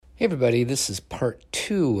Hey everybody, this is part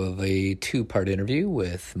 2 of a 2-part interview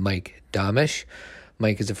with Mike Domitrz.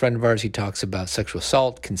 Mike is a friend of ours. He talks about sexual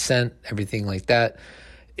assault, consent, everything like that.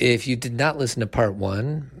 If you did not listen to part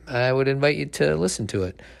 1, I would invite you to listen to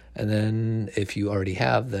it. And then if you already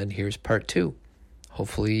have, then here's part 2.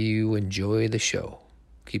 Hopefully you enjoy the show.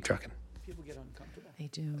 Keep trucking. People get uncomfortable. They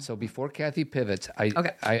do. So before Kathy pivots,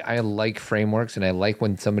 I like frameworks, and I like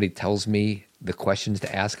when somebody tells me the questions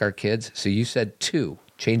to ask our kids. So you said 2.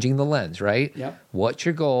 Changing the lens, right? Yep. What's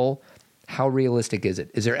your goal? How realistic is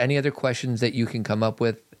it? Is there any other questions that you can come up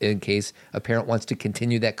with in case a parent wants to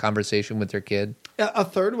continue that conversation with their kid? A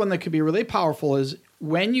third one that could be really powerful is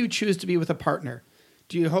when you choose to be with a partner,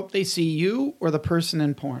 do you hope they see you or the person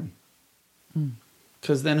in porn?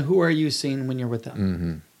 Because then who are you seeing when you're with them?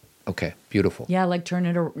 Mm-hmm. Okay, beautiful. Yeah, like turn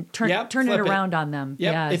it around on them.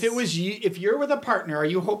 Yep. Yes. If it was you, if you're with a partner, are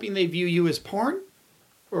you hoping they view you as porn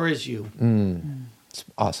or as you? It's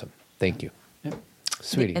awesome. Thank you. Yep.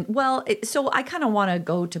 Sweetie. So I kind of want to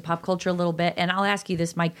go to pop culture a little bit, and I'll ask you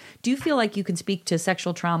this, Mike. Do you feel like you can speak to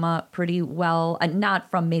sexual trauma pretty well, not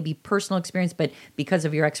from maybe personal experience, but because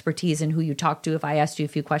of your expertise and who you talk to, if I asked you a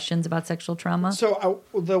few questions about sexual trauma? So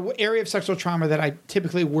the area of sexual trauma that I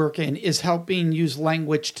typically work in is helping use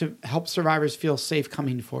language to help survivors feel safe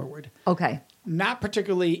coming forward. Okay. Not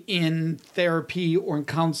particularly in therapy or in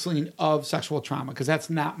counseling of sexual trauma, because that's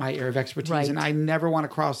not my area of expertise. Right. And I never want to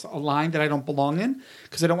cross a line that I don't belong in,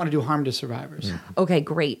 because I don't want to do harm to survivors. Okay,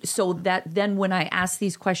 great. So that then when I ask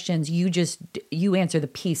these questions, you answer the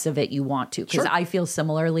piece of it you want to, because Sure. I feel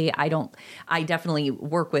similarly. I definitely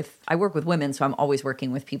work with women, so I'm always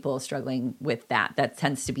working with people struggling with that. That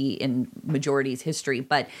tends to be in majority's history.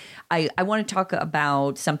 But I want to talk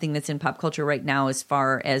about something that's in pop culture right now as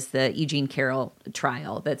far as the E. Jean Carroll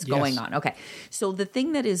trial that's going on. Okay. So the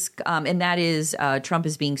thing that is, and that is Trump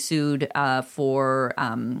is being sued for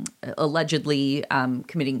allegedly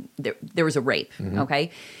committing, there was a rape.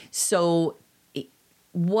 Okay. So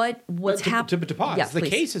what's happening? To pause, Yeah, the please.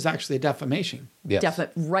 case is actually a defamation. Yes.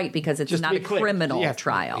 Right, because it's Just to not be a clear. criminal Yeah.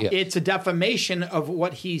 trial. Yeah. It's a defamation of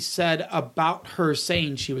what he said about her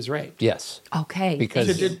saying she was raped. Yes. Okay.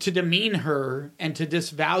 Because- To demean her and to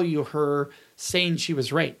disvalue her saying she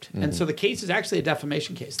was raped. And so the case is actually a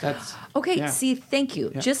defamation case. That's Okay, yeah. see, thank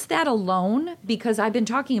you. Yeah. Just that alone, because I've been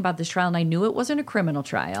talking about this trial and I knew it wasn't a criminal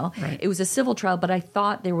trial. Right. It was a civil trial, but I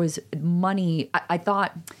thought there was money. I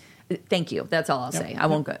thought, thank you. That's all I'll say. I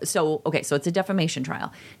won't go. So, okay, so it's a defamation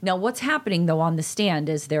trial. Now, what's happening, though, on the stand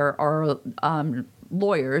is there are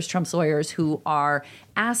lawyers, Trump's lawyers, who are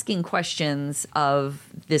asking questions of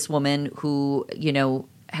this woman who,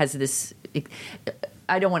 has this...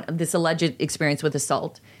 this alleged experience with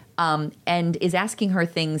assault, and is asking her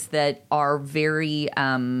things that are very.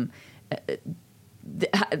 I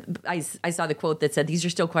saw the quote that said, "These are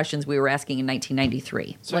still questions we were asking in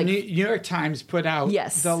 1993." So New York Times put out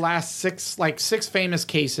Yes. the last six famous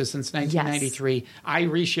cases since 1993. I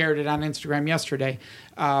reshared it on Instagram yesterday,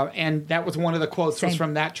 and that was one of the quotes was Same.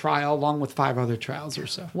 from that trial, along with 5 other trials or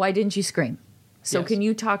so. Why didn't you scream? So Yes. can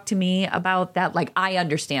you talk to me about that? Like, I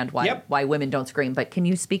understand why women don't scream, but can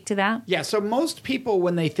you speak to that? Yeah, so most people,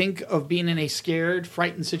 when they think of being in a scared,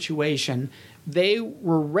 frightened situation, they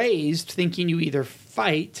were raised thinking you either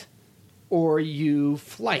fight or you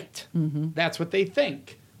flight. That's what they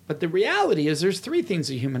think. But the reality is there's 3 things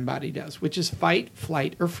the human body does, which is fight,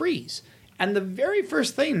 flight, or freeze. And the very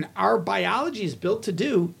first thing our biology is built to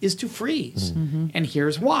do is to freeze. And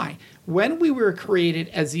here's why. When we were created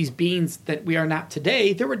as these beings that we are not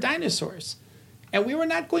today, there were dinosaurs. And we were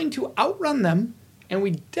not going to outrun them, and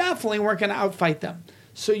we definitely weren't going to outfight them.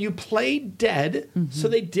 So you played dead so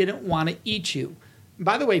they didn't want to eat you.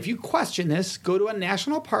 By the way, if you question this, go to a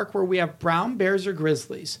national park where we have brown bears or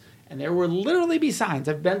grizzlies. And there will literally be signs.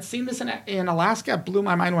 I've seen this in Alaska. It blew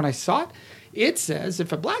my mind when I saw it. It says,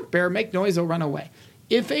 if a black bear make noise, it'll run away.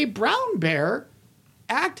 If a brown bear,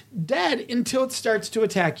 act dead until it starts to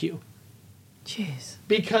attack you. Jeez.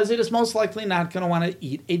 Because it is most likely not going to want to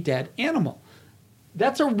eat a dead animal.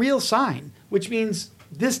 That's a real sign, which means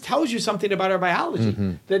this tells you something about our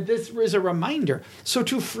biology, that this is a reminder. So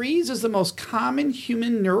to freeze is the most common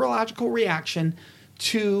human neurological reaction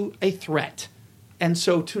to a threat. And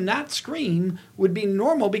so to not scream would be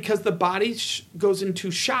normal because the body goes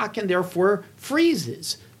into shock and therefore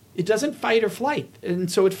freezes. It doesn't fight or flight.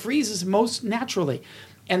 And so it freezes most naturally.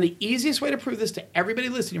 And the easiest way to prove this to everybody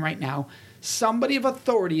listening right now, somebody of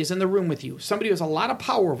authority is in the room with you. Somebody who has a lot of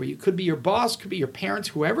power over you. Could be your boss, could be your parents,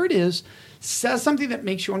 whoever it is, says something that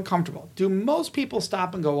makes you uncomfortable. Do most people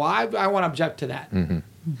stop and go, well, I want to object to that?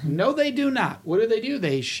 No, they do not. What do?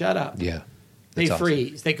 They shut up. Yeah. They That's awesome.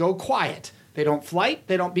 freeze. They go quiet. They don't flight.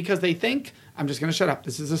 They don't, because they think, I'm just going to shut up.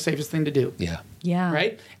 This is the safest thing to do. Yeah. Yeah.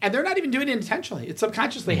 Right? And they're not even doing it intentionally. It's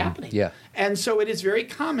subconsciously happening. Yeah. And so it is very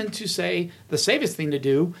common to say the safest thing to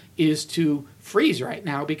do is to freeze right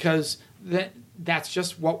now because that's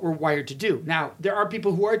just what we're wired to do. Now, there are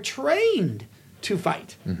people who are trained to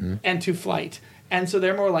fight and to flight. And so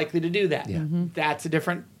they're more likely to do that. Yeah. That's a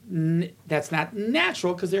different, that's not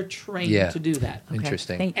natural because they're trained to do that. Okay.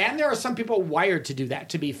 Interesting. And there are some people wired to do that,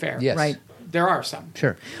 to be fair. Yes. Right. There are some.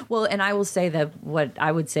 Sure. Well, and I will say that what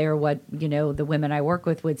I would say, or what, the women I work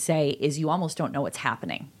with would say, is you almost don't know what's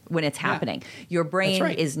happening when it's happening. Your brain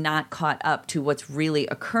is not caught up to what's really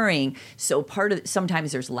occurring. So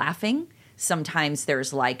sometimes there's laughing. Sometimes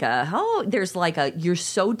there's you're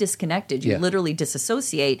so disconnected, you literally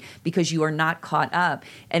disassociate because you are not caught up.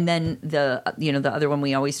 And then the other one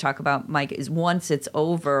we always talk about, Mike, is once it's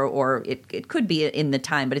over, or it could be in the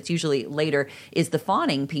time, but it's usually later, is the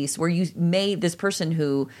fawning piece where this person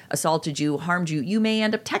who assaulted you, harmed you, you may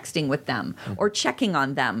end up texting with them or checking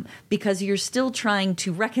on them because you're still trying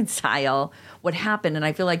to reconcile what happened. And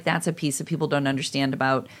I feel like that's a piece that people don't understand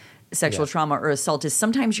about sexual trauma or assault, is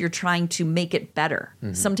sometimes you're trying to make it better.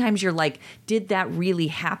 Sometimes you're like, did that really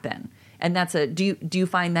happen? And that's do you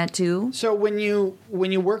find that too? So when you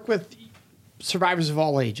work with survivors of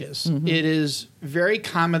all ages, it is very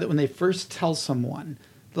common that when they first tell someone,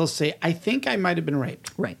 they'll say, I think I might have been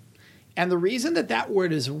raped. Right. And the reason that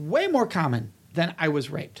word is way more common than I was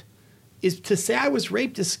raped is to say I was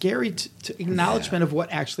raped is scary to acknowledgement of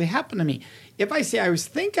what actually happened to me. If I say I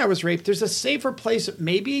think I was raped, there's a safer place.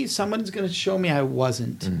 Maybe someone's going to show me I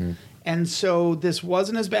wasn't. And so this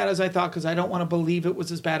wasn't as bad as I thought because I don't want to believe it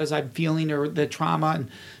was as bad as I'm feeling or the trauma. And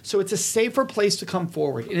so it's a safer place to come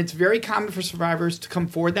forward. And it's very common for survivors to come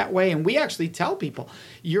forward that way. And we actually tell people,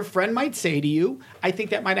 your friend might say to you, I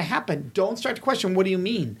think that might have happened. Don't start to question, what do you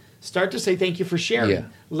mean? Start to say thank you for sharing. Yeah.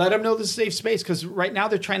 Let them know this is a safe space because right now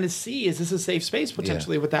they're trying to see, is this a safe space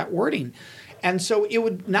potentially with that wording? And so it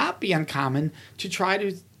would not be uncommon to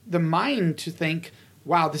try the mind to think,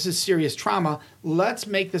 wow, this is serious trauma. Let's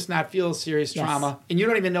make this not feel serious trauma. And you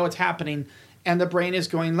don't even know what's happening. And the brain is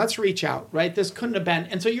going, let's reach out, right? This couldn't have been.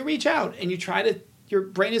 And so you reach out and your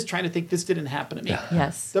brain is trying to think this didn't happen to me.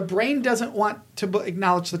 Yes. The brain doesn't want to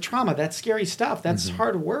acknowledge the trauma. That's scary stuff. That's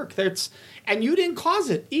hard work. And you didn't cause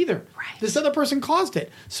it either. Right. This other person caused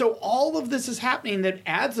it. So all of this is happening that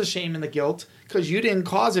adds the shame and the guilt because you didn't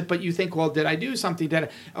cause it, but you think, well, did I do something?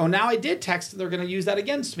 Now I did text. They're going to use that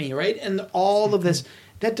against me, right? And all of this,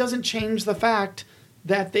 that doesn't change the fact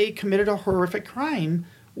that they committed a horrific crime.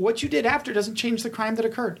 What you did after doesn't change the crime that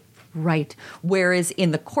occurred. Right. Whereas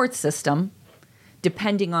in the court system,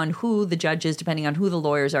 depending on who the judge is, depending on who the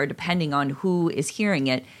lawyers are, depending on who is hearing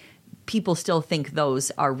it, people still think those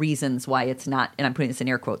are reasons why it's not, and I'm putting this in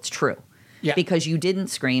air quotes, true. Yeah. Because you didn't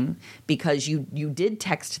scream, because you did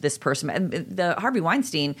text this person. And the Harvey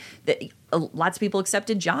Weinstein, lots of people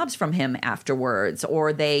accepted jobs from him afterwards,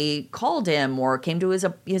 or they called him or came to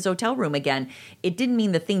his hotel room again. It didn't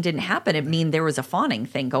mean the thing didn't happen. It mean there was a fawning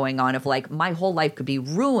thing going on of like, my whole life could be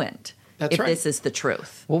ruined if this is the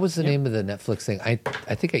truth. What was the name of the Netflix thing? I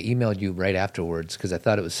think I emailed you right afterwards because I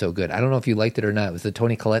thought it was so good. I don't know if you liked it or not. It was the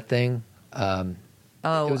Toni Collette thing.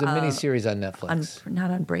 It was a mini-series on Netflix. Not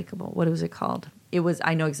Unbreakable. What was it called? It was.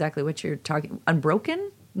 I know exactly what you're talking.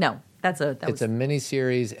 Unbroken? No, it's a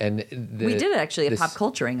mini-series, and we did actually a pop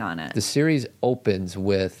culturing on it. The series opens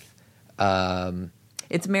with.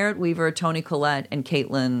 It's Merritt Weaver, Toni Collette, and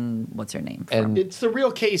Caitlin. What's her name? And it's the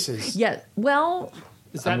real cases. Yeah. Well.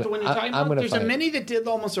 Is that the one you're talking about? There's a mini that did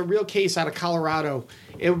almost a real case out of Colorado.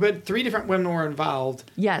 But 3 different women were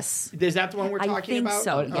involved. Yes. Is that the one we're talking about?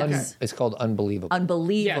 I think so, yes. It's called Unbelievable.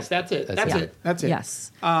 Unbelievable. Yes, that's it. That's it.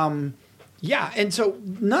 Yes. Yeah, and so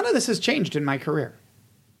none of this has changed in my career.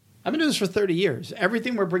 I've been doing this for 30 years.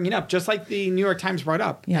 Everything we're bringing up, just like the New York Times brought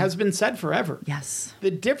up, has been said forever. Yes.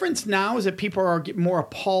 The difference now is that people are more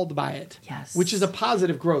appalled by it. Yes. Which is a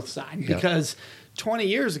positive growth sign because 20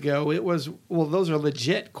 years ago, it was, well, those are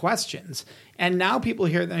legit questions. And now people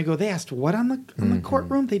hear it and they go, they asked what on the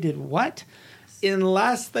courtroom? They did what?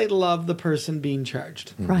 Unless they love the person being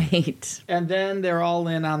charged. Right. And then they're all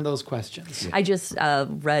in on those questions. I just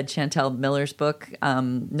read Chantel Miller's book,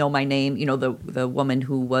 Know My Name, the woman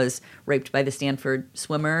who was raped by the Stanford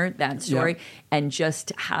swimmer, that story, and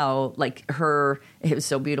just how, it was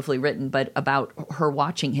so beautifully written, but about her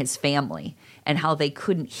watching his family and how they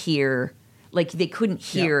couldn't hear Like they couldn't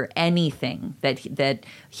hear anything that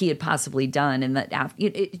he had possibly done, and that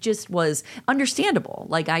it just was understandable.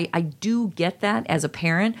 Like I do get that as a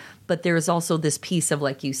parent, but there is also this piece of,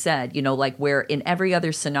 like you said, like where in every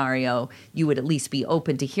other scenario you would at least be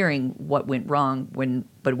open to hearing what went wrong.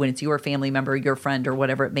 But when it's your family member, your friend, or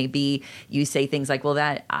whatever it may be, you say things like, "Well,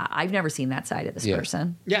 that I've never seen that side of this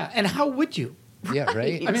person." Yeah, and how would you? Yeah,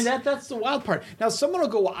 right. I mean, that's the wild part. Now, someone will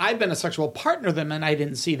go, well, I've been a sexual partner with them and I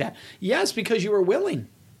didn't see that. Yes, because you were willing.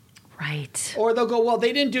 Right. Or they'll go, well,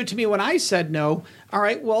 they didn't do it to me when I said no. All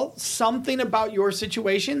right, well, something about your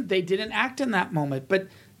situation, they didn't act in that moment. But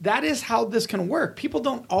that is how this can work. People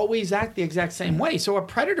don't always act the exact same way. So a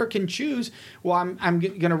predator can choose, well, I'm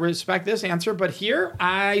going to respect this answer, but here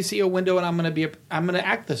I see a window and I'm going to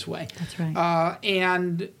act this way. That's right.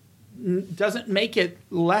 And doesn't make it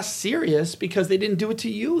less serious because they didn't do it to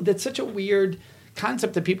you. That's such a weird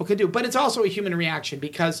concept that people can do. But it's also a human reaction,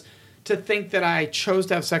 because to think that I chose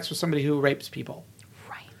to have sex with somebody who rapes people.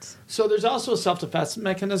 Right. So there's also a self-defense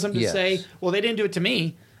mechanism to say, well, they didn't do it to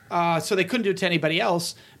me, so they couldn't do it to anybody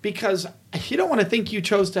else, because you don't want to think you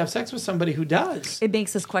chose to have sex with somebody who does. It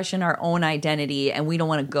makes us question our own identity, and we don't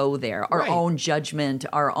want to go there. Our own judgment,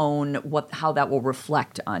 our own how that will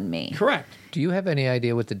reflect on me. Correct. Do you have any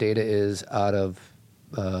idea what the data is out of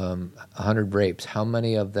 100 rapes? How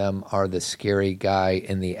many of them are the scary guy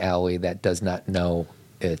in the alley that does not know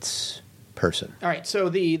it's person? All right, so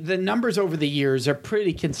the numbers over the years are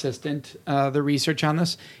pretty consistent, the research on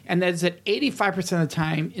this, and that's that 85% of the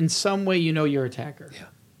time, in some way, you know your attacker. Yeah.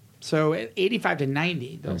 So at 85 to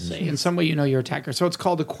 90, they'll say, in some way you know your attacker. So it's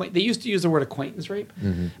called they used to use the word acquaintance rape,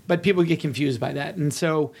 but people get confused by that. And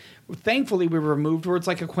so thankfully we removed words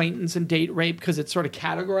like acquaintance and date rape, because it sort of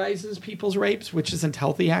categorizes people's rapes, which isn't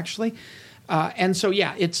healthy actually. And so,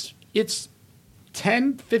 yeah, it's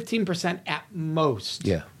 10, 15% at most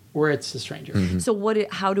where it's a stranger. So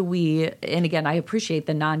how do we, and again, I appreciate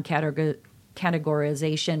the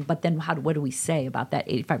non-categorization, but then what do we say about that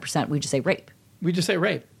 85%? We just say rape. We just say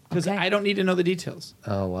rape. Because I don't need to know the details.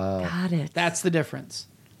 Oh, wow. Got it. That's the difference.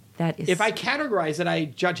 That is. If I categorize it, I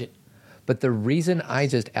judge it. But the reason I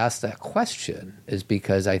just asked that question is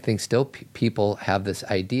because I think still people have this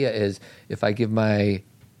idea is, if I give my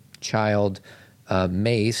child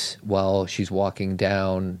mace while she's walking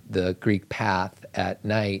down the Greek path at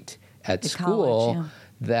night at school,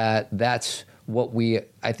 that's what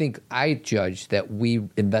I judge that we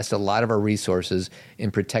invest a lot of our resources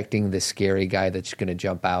in protecting the scary guy that's going to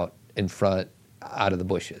jump out in front out of the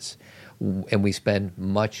bushes. And we spend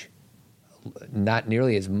not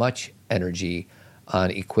nearly as much energy on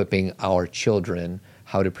equipping our children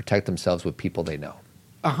how to protect themselves with people they know.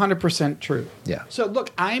 100% true. Yeah. So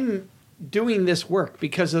look, I'm doing this work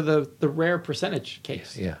because of the rare percentage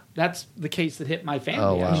case. Yeah. That's the case that hit my family.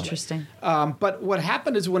 Oh, wow. Interesting. But what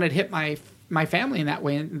happened is, when it hit my family in that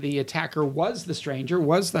way, and the attacker was the stranger,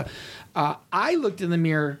 I looked in the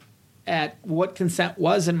mirror at what consent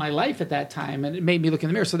was in my life at that time, and it made me look in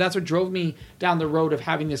the mirror. So that's what drove me down the road of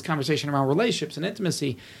having this conversation around relationships and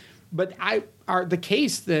intimacy. But the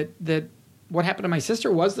case that what happened to my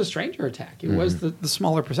sister was the stranger attack. It was the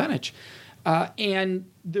smaller percentage. And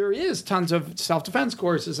there is tons of self-defense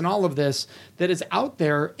courses and all of this that is out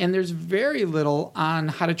there, and there's very little on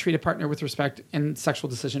how to treat a partner with respect in sexual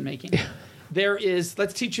decision-making. There is,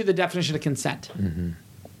 let's teach you the definition of consent.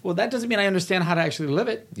 Well, that doesn't mean I understand how to actually live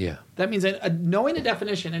it. Yeah. That means that knowing a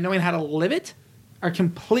definition and knowing how to live it are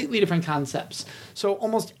completely different concepts. So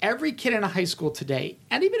almost every kid in a high school today,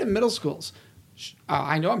 and even in middle schools,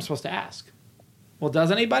 I know I'm supposed to ask. Well,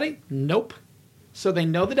 does anybody? Nope. So they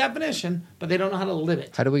know the definition, but they don't know how to live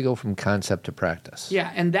it. How do we go from concept to practice?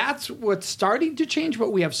 Yeah, and that's what's starting to change,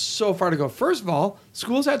 but we have so far to go. First of all,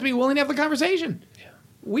 schools have to be willing to have the conversation. Yeah.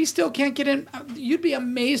 We still can't get in. You'd be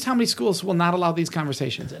amazed how many schools will not allow these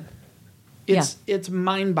conversations in. It's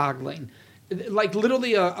mind-boggling. Like,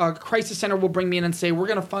 literally a crisis center will bring me in and say, we're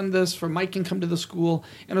going to fund this for Mike can come to the school.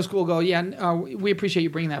 And the school will go, yeah, we appreciate you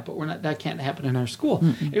bringing that, but that can't happen in our school.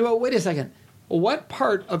 And you go, wait a second. What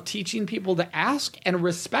part of teaching people to ask and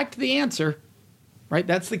respect the answer, right?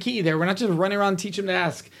 That's the key there. We're not just running around teaching them to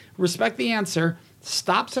ask. Respect the answer.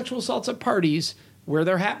 Stop sexual assaults at parties where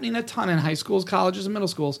they're happening a ton in high schools, colleges, and middle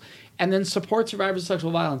schools, and then support survivors of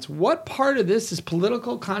sexual violence. What part of this is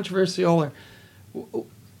political, controversial, or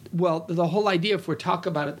Well, the whole idea, if we talk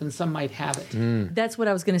about it, then some might have it. That's what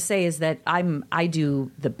I was going to say, is that I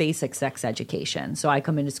do the basic sex education. So I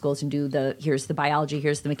come into schools and do here's the biology,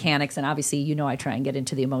 here's the mechanics. And obviously, I try and get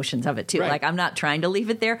into the emotions of it too. Right. Like, I'm not trying to leave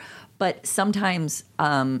it there. But sometimes,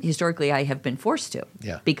 historically, I have been forced to.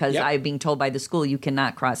 Yeah. Because Yep. I'm being told by the school, you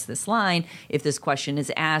cannot cross this line. If this question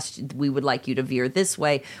is asked, we would like you to veer this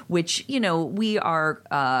way, which, we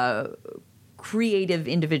are creative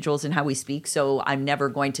individuals in how we speak. So I'm never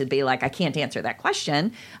going to be like, I can't answer that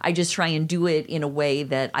question. I just try and do it in a way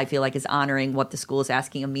that I feel like is honoring what the school is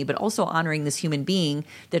asking of me, but also honoring this human being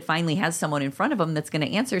that finally has someone in front of them that's going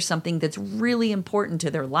to answer something that's really important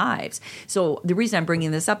to their lives. So the reason I'm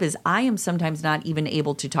bringing this up is I am sometimes not even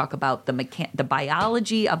able to talk about the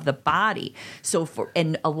biology of the body.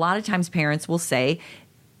 And a lot of times parents will say,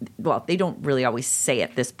 well, they don't really always say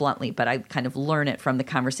it this bluntly, but I kind of learn it from the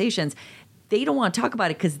conversations. They don't want to talk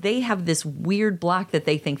about it because they have this weird block that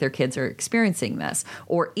they think their kids are experiencing this.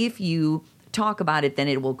 Or if you talk about it, then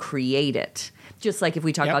it will create it. Just like if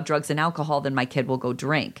we talk Yep. about drugs and alcohol, then my kid will go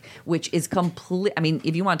drink, which is complete. I mean,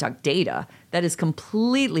 if you want to talk data, that is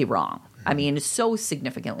completely wrong. I mean, it's so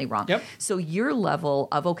significantly wrong. Yep. So your level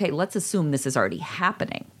of, okay, let's assume this is already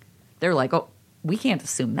happening. They're like, oh, we can't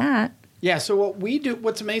assume that. Yeah, so what we do,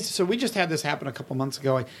 what's amazing, so we just had this happen a couple months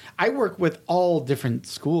ago. I work with all different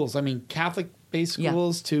schools. I mean, Catholic-based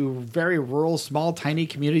schools to very rural, small, tiny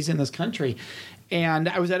communities in this country. And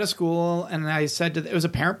I was at a school, and I said, it was a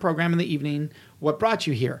parent program in the evening, what brought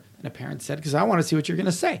you here? And a parent said, because I want to see what you're going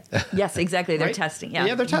to say. Yes, exactly. They're Right? testing. Yeah,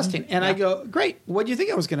 Yeah, they're testing. And I Yeah. go, great. What do you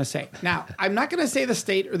think I was going to say? Now, I'm not going to say the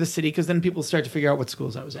state or the city because then people start to figure out what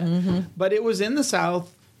schools I was at. But it was in the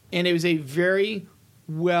South, and it was a very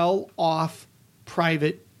well-off,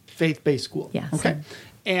 private, faith-based school. Yeah, Okay. same.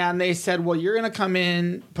 And they said, well, you're going to come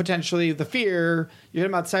in, potentially, the fear, you're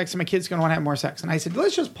talking about sex, and my kid's going to want to have more sex. And I said,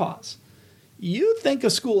 let's just pause. You think a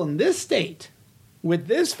school in this state with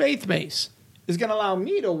this faith base is going to allow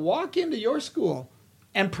me to walk into your school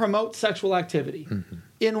and promote sexual activity?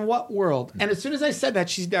 In what world? And as soon as I said that,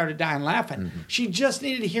 she started dying laughing. She just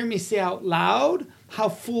needed to hear me say out loud how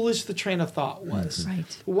foolish the train of thought was.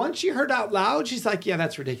 Right. Once she heard out loud, she's like, yeah,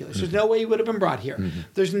 that's ridiculous. There's no way you would have been brought here.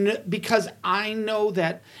 There's no, because I know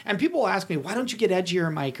that, and people will ask me, why don't you get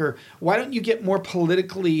edgier, Mike? Or why don't you get more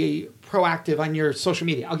politically proactive on your social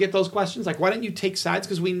media? I'll get those questions. Like, why don't you take sides?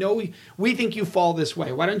 Because we think you fall this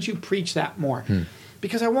way. Why don't you preach that more?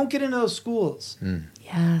 Because I won't get into those schools.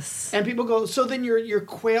 Yes. And people go, so then you're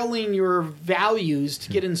quailing your values to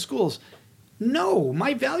get in schools. No,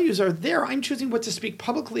 my values are there. I'm choosing what to speak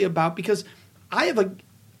publicly about because I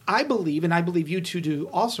believe, and I believe you two do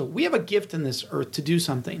also, we have a gift in this earth to do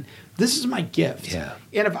something. This is my gift. Yeah.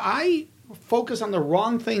 And if I focus on the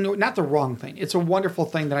wrong thing, not the wrong thing, it's a wonderful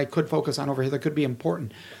thing that I could focus on over here that could be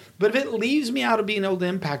important. But if it leaves me out of being able to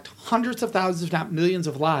impact hundreds of thousands, if not millions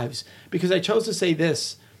of lives, because I chose to say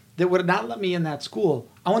this, that would not let me in that school,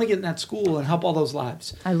 I want to get in that school and help all those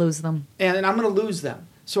lives. I lose them. And I'm going to lose them.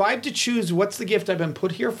 So I have to choose what's the gift I've been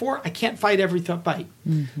put here for. I can't fight every fight.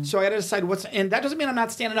 So I got to decide and that doesn't mean I'm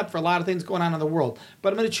not standing up for a lot of things going on in the world,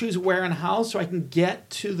 but I'm going to choose where and how so I can get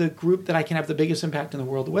to the group that I can have the biggest impact in the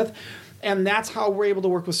world with. And that's how we're able to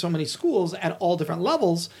work with so many schools at all different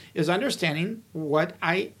levels, is understanding what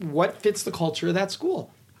fits the culture of that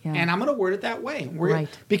school. Yeah. And I'm going to word it that way. Right.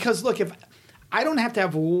 Because look, if I don't have to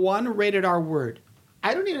have one rated R word,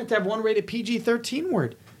 I don't even have to have one rated PG-13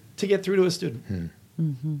 word to get through to a student.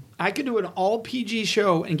 I could do an all PG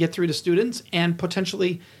show and get through to students, and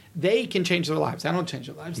potentially they can change their lives. I don't change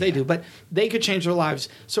their lives. They do, but they could change their lives.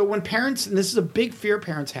 So when parents, and this is a big fear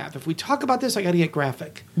parents have, if we talk about this, I got to get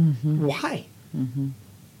graphic. Why?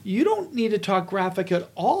 You don't need to talk graphic at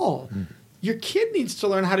all. Your kid needs to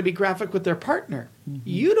learn how to be graphic with their partner.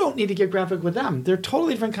 You don't need to get graphic with them. They're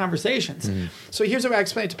totally different conversations. So here's what I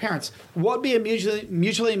explain it to parents. What would be a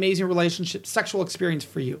mutually amazing relationship, sexual experience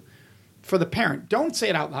for you? For the parent, don't say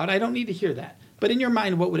it out loud. I don't need to hear that. But in your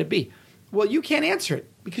mind, what would it be? Well, you can't answer it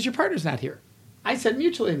because your partner's not here. I said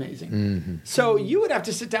mutually amazing. So you would have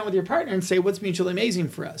to sit down with your partner and say, what's mutually amazing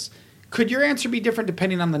for us? Could your answer be different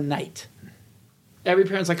depending on the night? Every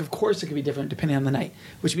parent's like, of course it could be different depending on the night,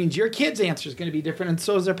 which means your kid's answer is going to be different, and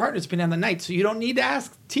so is their partner's depending on the night. So you don't need to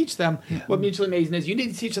teach them what mutually amazing is. You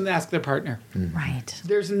need to teach them to ask their partner. Right.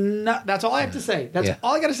 That's all I have to say. That's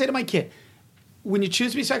all I got to say to my kid. When you choose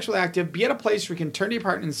to be sexually active, be at a place where you can turn to your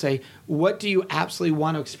partner and say, what do you absolutely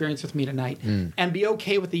want to experience with me tonight? And be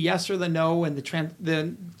okay with the yes or the no and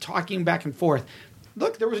the talking back and forth.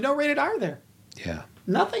 Look, there was no rated R there. Yeah.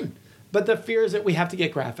 Nothing. But the fear is that we have to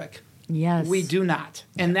get graphic. Yes. We do not.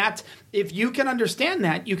 And that, if you can understand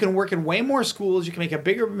that, you can work in way more schools, you can make a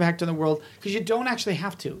bigger impact in the world, because you don't actually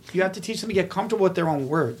have to. You have to teach them to get comfortable with their own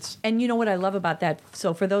words. And you know what I love about that?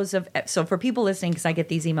 So for people listening, because I get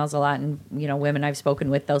these emails a lot, and women I've spoken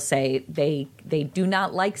with, they'll say they do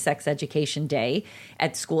not like sex education day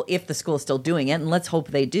at school if the school is still doing it, and let's hope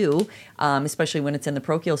they do, especially when it's in the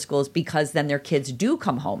parochial schools, because then their kids do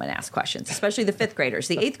come home and ask questions, especially the fifth graders.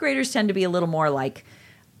 The eighth graders tend to be a little more like,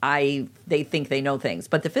 they think they know things,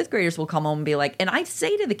 but the fifth graders will come home and be like, and I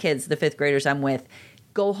say to the kids, the fifth graders I'm with,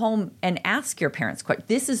 go home and ask your parents questions.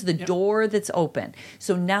 This is the door that's open.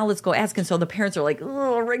 So now let's go ask. And so the parents are like,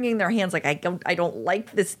 wringing their hands, like, I don't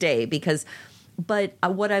like this day because. But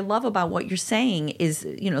what I love about what you're saying is,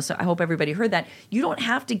 so I hope everybody heard that. You don't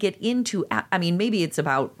have to get into, maybe it's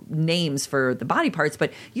about names for the body parts,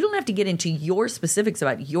 but you don't have to get into your specifics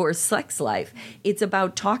about your sex life. It's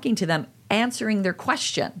about talking to them, answering their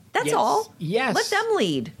question. That's all. Yes. Let them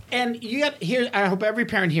lead. And you got here. I hope every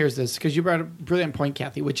parent hears this, because you brought a brilliant point,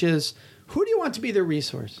 Kathy, which is, who do you want to be their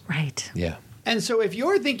resource? Right. Yeah. And so if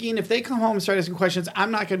you're thinking, if they come home and start asking questions, I'm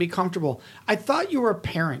not going to be comfortable. I thought you were a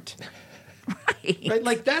parent. Right?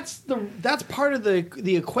 Like that's part of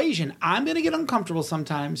the equation. I'm going to get uncomfortable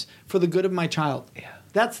sometimes for the good of my child. Yeah.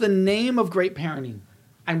 That's the name of great parenting.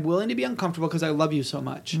 I'm willing to be uncomfortable because I love you so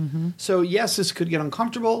much. Mm-hmm. So yes, this could get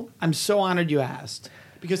uncomfortable. I'm so honored you asked,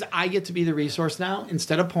 because I get to be the resource now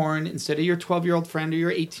instead of porn, instead of your 12-year-old friend or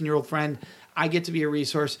your 18-year-old friend. I get to be a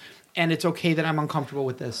resource, and it's okay that I'm uncomfortable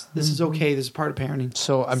with this. This is okay. This is part of parenting.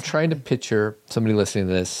 So I'm trying to picture somebody listening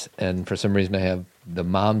to this, and for some reason I have the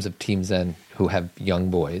moms of Team Zen who have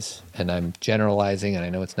young boys, and I'm generalizing, and I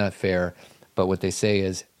know it's not fair, but what they say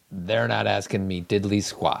is, they're not asking me diddly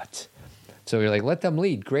squat. So you're like, let them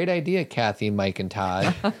lead. Great idea, Kathy, Mike, and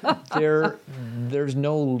Todd. There's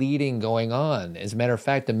no leading going on. As a matter of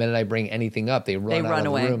fact, the minute I bring anything up, they run out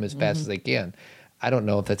of the room as fast as they can. I don't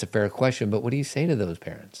know if that's a fair question, but what do you say to those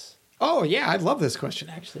parents? Oh, yeah, I love this question,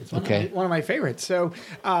 actually. It's one of my favorites. So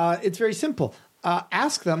it's very simple.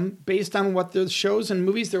 Ask them based on what the shows and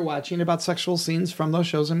movies they're watching about sexual scenes from those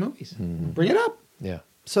shows and movies. Mm-hmm. Bring it up. Yeah.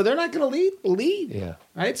 So they're not going to lead. Yeah.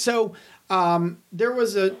 Right? So there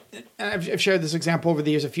was I've shared this example over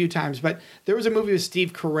the years a few times, but there was a movie with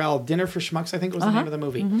Steve Carell, Dinner for Schmucks, I think was the name of the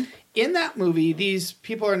movie. Mm-hmm. In that movie, these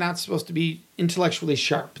people are not supposed to be intellectually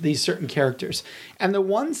sharp, these certain characters. And the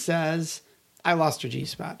one says, I lost her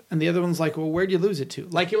G-spot. And the other one's like, well, where'd you lose it to?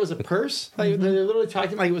 Like it was a purse? Like they're literally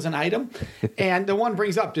talking like it was an item. And the one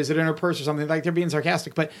brings up, is it in her purse or something? Like they're being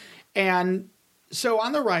sarcastic. So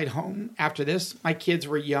on the ride home after this, my kids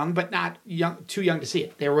were young, but not too young to see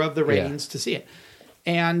it. They were of the ratings to see it.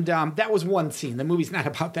 And that was one scene. The movie's not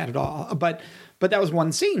about that at all. But that was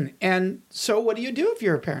one scene. And so what do you do if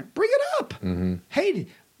you're a parent? Bring it up. Mm-hmm. Hey,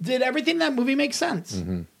 did everything in that movie make sense?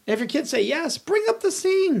 Mm-hmm. If your kids say yes, bring up the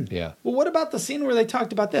scene. Yeah. Well, what about the scene where they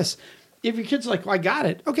talked about this? If your kid's like, well, I got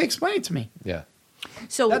it. Okay, explain it to me. Yeah.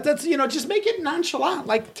 So that's just make it nonchalant.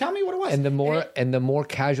 Like, tell me what it was. And the more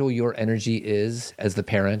casual your energy is as the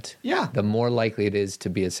parent, the more likely it is to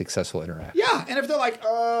be a successful interaction. Yeah. And if they're like,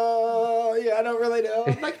 I don't really know.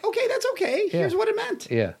 I'm like, okay, that's okay. Here's what it meant.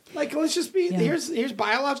 Yeah. Like, let's just be here's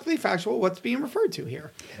biologically factual what's being referred to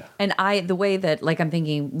here. Yeah. And the way that, like, I'm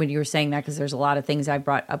thinking when you were saying that, because there's a lot of things I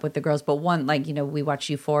brought up with the girls, but one, like, we watched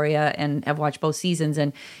Euphoria and have watched both seasons,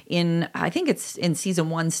 and I think it's in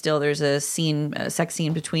season 1 still, there's a sex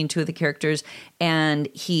scene between two of the characters, and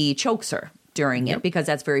he chokes her during it because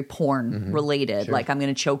that's very porn related. Sure. Like, I'm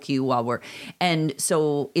going to choke you and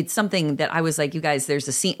so it's something that I was like, you guys, there's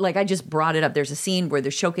a scene, like I just brought it up. There's a scene where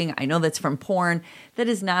they're choking. I know that's from porn. That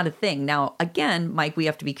is not a thing. Now, again, Mike, we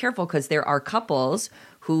have to be careful because there are couples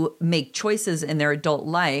who make choices in their adult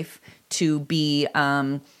life to be,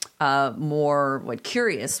 more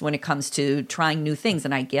curious when it comes to trying new things.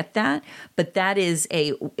 And I get that. But that is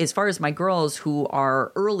as far as my girls who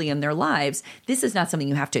are early in their lives, this is not something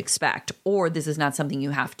you have to expect, or this is not something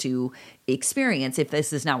you have to experience if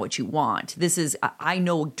this is not what you want. This is, I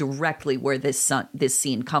know directly where this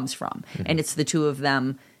scene comes from. Mm-hmm. And it's the two of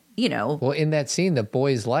them, Well, in that scene, the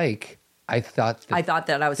boys I thought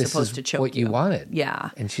that I was supposed to choke you. What you wanted.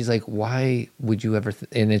 Yeah. And she's like, why would you ever?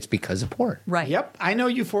 And it's because of porn. Right. Yep. I know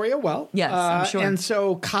Euphoria well. Yes, I'm sure. And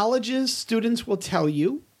so colleges, students will tell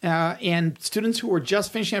you, and students who were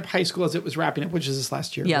just finishing up high school as it was wrapping up, which is this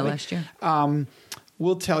last year. Yeah, really, last year.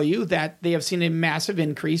 Will tell you that they have seen a massive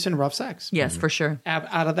increase in rough sex. Yes, for sure.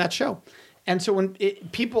 Out of that show. And so when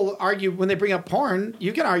people argue, when they bring up porn,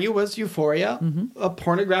 you can argue, was Euphoria a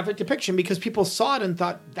pornographic depiction? Because people saw it and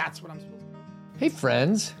thought, that's what I'm supposed to do. Hey,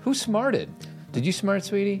 friends, who smarted? Did you smart,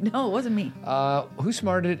 sweetie? No, it wasn't me. Who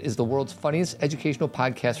Smarted is the world's funniest educational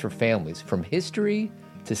podcast for families. From history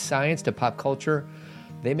to science to pop culture,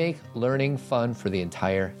 they make learning fun for the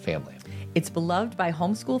entire family. It's beloved by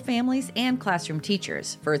homeschool families and classroom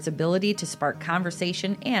teachers for its ability to spark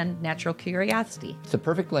conversation and natural curiosity. It's the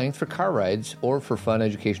perfect length for car rides or for fun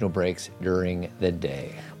educational breaks during the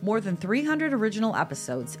day. More than 300 original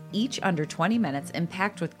episodes, each under 20 minutes, and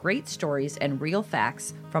packed with great stories and real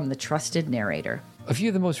facts from the trusted narrator. A few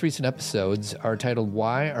of the most recent episodes are titled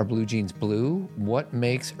Why Are Blue Jeans Blue? What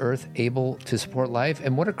Makes Earth Able to Support Life?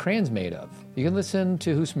 And What Are Crayons Made Of? You can listen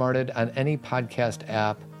to Who Smarted on any podcast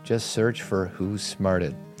app. Just search for Who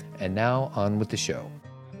Smarted. And now on with the show.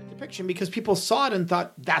 Depiction, because people saw it and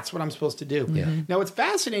thought, that's what I'm supposed to do. Yeah. Now, what's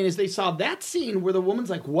fascinating is they saw that scene where the woman's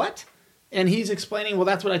like, what? And he's explaining, well,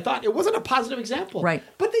 that's what I thought. It wasn't a positive example. Right.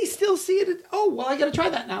 But they still see it. Oh, well, I got to try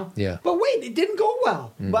that now. Yeah. But wait, it didn't go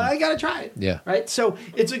well. But I got to try it. Yeah. Right? So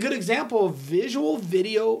it's a good example of visual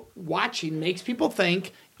video watching makes people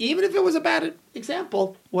think, even if it was a bad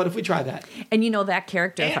example, what if we try that? And you know that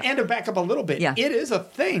character... And to back up a little bit, Yeah. it is a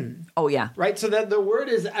thing. Oh, yeah. Right? So that the word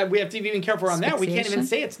is, we have to be even careful on that. We can't even Asphyxiation?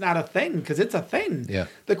 say it's not a thing because it's a thing. Yeah.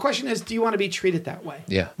 The question is, do you want to be treated that way?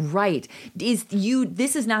 Yeah. Right. This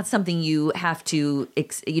is not something you have to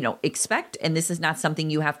expect, and this is not something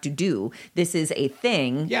you have to do. This is a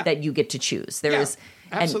thing Yeah. that you get to choose. There Yeah, is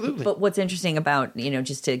absolutely. But what's interesting about,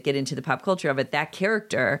 just to get into the pop culture of it, that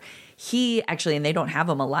character, he actually, and they don't have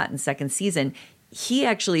him a lot in second season, he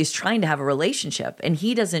actually is trying to have a relationship and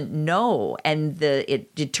he doesn't know. And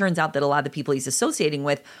it turns out that a lot of the people he's associating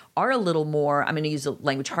with are a little more, I'm going to use the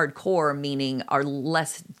language hardcore, meaning are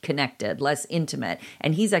less connected, less intimate.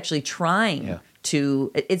 And he's actually trying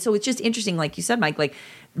to, and so it's just interesting, like you said, Mike, like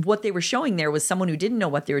what they were showing there was someone who didn't know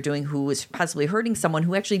what they were doing, who was possibly hurting someone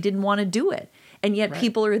who actually didn't want to do it. And yet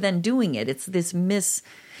people are then doing it. It's this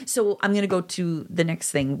So I'm going to go to the next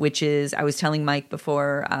thing, which is I was telling Mike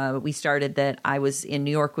before we started that I was in New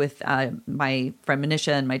York with my friend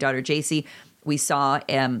Manisha and my daughter JC. We saw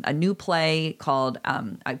a new play called,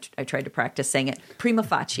 I tried to practice saying it, Prima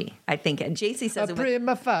Facie, I think. And JC says it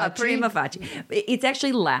Prima facie. A Prima Facie. It's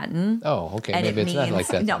actually Latin. Oh, okay. And Maybe it's not like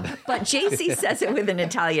that. No, then. but JC says it with an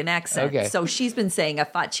Italian accent. Okay. So she's been saying a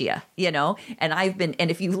faccia, and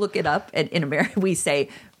and if you look it up in America, we say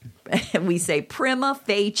prima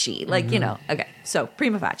facie, okay. So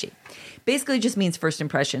prima facie basically just means first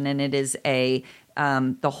impression. And it is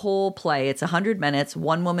the whole play. It's 100 minutes,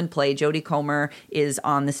 one woman play. Jodie Comer is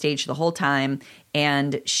on the stage the whole time.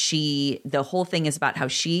 And the whole thing is about how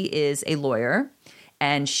she is a lawyer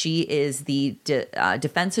and she is the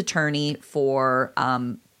defense attorney for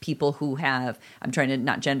people who have, I'm trying to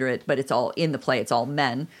not gender it, but it's all in the play. It's all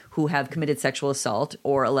men who have committed sexual assault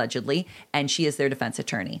or allegedly, and she is their defense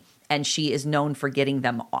attorney. And she is known for getting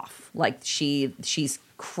them off. Like she's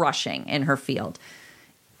crushing in her field.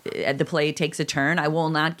 The play takes a turn. I will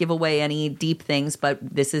not give away any deep things, but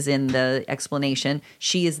this is in the explanation.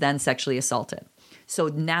 She is then sexually assaulted. So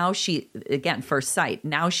now first sight,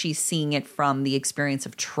 now she's seeing it from the experience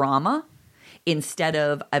of trauma instead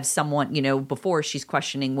of someone, before she's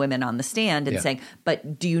questioning women on the stand and saying,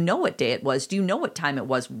 but do you know what day it was? Do you know what time it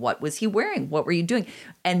was? What was he wearing? What were you doing?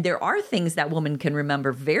 And there are things that woman can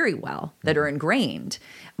remember very well that are ingrained,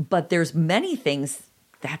 but there's many things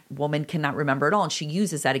that woman cannot remember at all. And she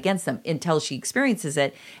uses that against them until she experiences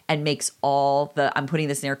it and makes all I'm putting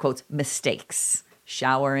this in air quotes, mistakes,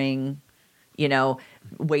 showering,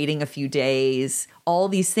 waiting a few days, all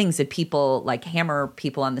these things that people hammer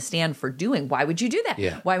people on the stand for doing. Why would you do that?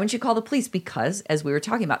 Yeah. Why wouldn't you call the police? Because, as we were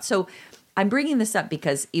talking about. So I'm bringing this up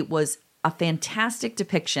because it was a fantastic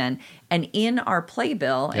depiction. And in our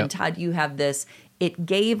playbill, and Todd, you have this, it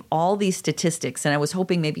gave all these statistics. And I was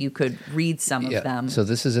hoping maybe you could read some of them. So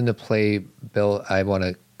this is in the playbill. I want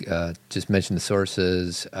to just mention the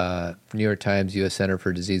sources. New York Times, U.S. Center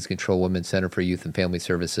for Disease Control, Women's Center for Youth and Family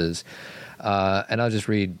Services. And I'll just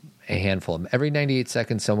read a handful of them. Every 98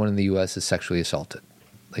 seconds, someone in the U.S. is sexually assaulted.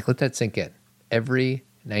 Let that sink in. Every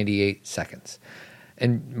 98 seconds.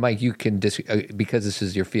 And Mike, you can because this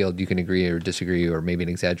is your field, you can agree or disagree or maybe an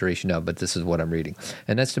exaggeration of, but this is what I'm reading.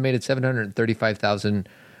 An estimated 735,000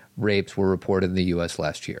 rapes were reported in the U.S.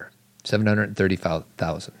 last year.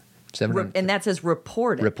 735,000. And that says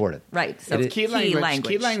reported. Reported. Right. So it's key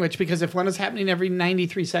language, because if one is happening every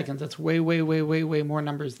 93 seconds, that's way, way, way, way, way more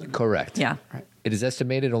numbers than that. Correct. Yeah. Right. It is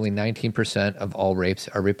estimated only 19% of all rapes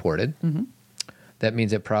are reported. Mm-hmm. That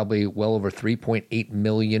means that probably well over 3.8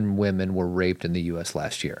 million women were raped in the U.S.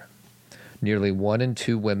 last year. Nearly 1 in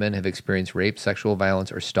 2 women have experienced rape, sexual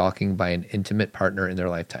violence, or stalking by an intimate partner in their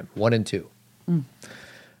lifetime. 1 in 2.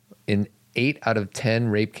 8 out of 10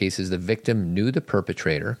 rape cases, the victim knew the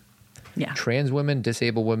perpetrator. Yeah. Trans women,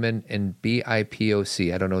 disabled women, and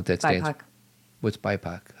BIPOC. I don't know what that stands for. BIPOC. What's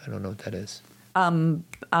BIPOC? I don't know what that is.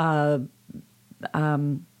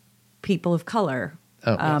 People of color.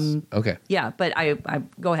 Oh, yes. Okay. Yeah, but I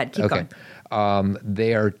go ahead. Keep going.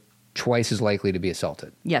 They are twice as likely to be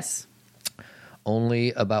assaulted. Yes.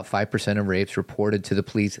 Only about 5% of rapes reported to the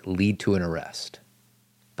police lead to an arrest.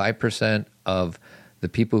 5% of the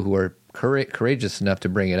people who are courageous enough to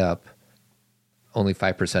bring it up, only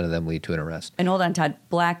 5% of them lead to an arrest. And hold on, Todd.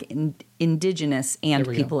 Black, indigenous, and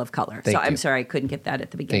people go. of color. Thank you. I'm sorry I couldn't get that at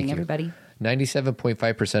the beginning, Thank you. everybody.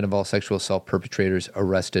 97.5% of all sexual assault perpetrators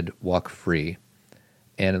arrested walk free.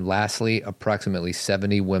 And lastly, approximately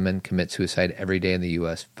 70 women commit suicide every day in the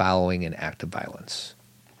U.S. following an act of violence.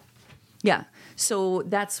 Yeah. So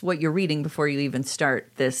that's what you're reading before you even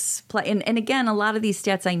start this play. And again, a lot of these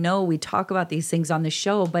stats, I know we talk about these things on the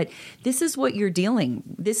show, but this is what you're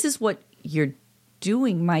this is what you're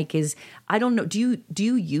doing, Mike, is, I don't know, do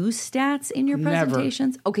you use stats in your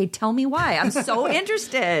presentations? Never. Okay, tell me why. I'm so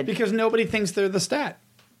interested. Because nobody thinks they're the stat.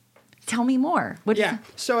 Tell me more.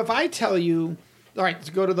 So if I tell you, all right, let's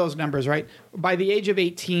go to those numbers, right? By the age of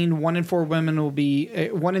 18, 1 in 3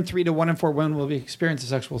 to 1 in 4 women will be experiencing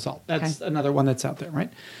sexual assault. That's another one that's out there,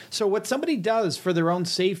 right? So what somebody does for their own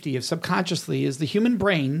safety, if subconsciously, is the human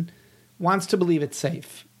brain wants to believe it's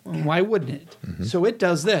safe. Why wouldn't it? Mm-hmm. So it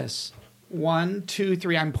does this. 1, 2,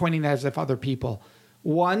 3. I'm pointing that as if other people.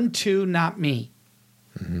 1, 2, not me.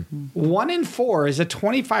 Mm-hmm. 1 in 4 is a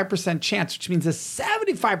 25% chance, which means a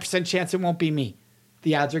 75% chance it won't be me.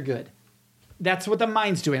 The odds are good. That's what the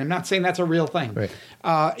mind's doing. I'm not saying that's a real thing. Right.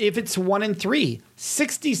 If it's 1 in 3,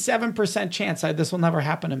 67% chance this will never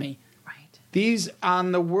happen to me. Right. These,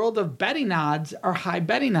 on the world of betting odds, are high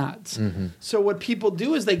betting odds. Mm-hmm. So what people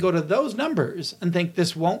do is they go to those numbers and think,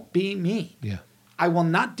 this won't be me. Yeah. I will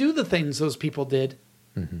not do the things those people did.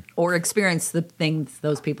 Mm-hmm. Or experience the things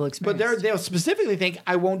those people experienced. But they'll specifically think,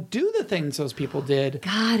 I won't do the things those people did.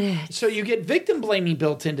 Got it. So you get victim blaming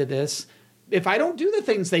built into this. If I don't do the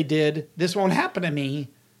things they did, this won't happen to me.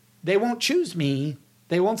 They won't choose me.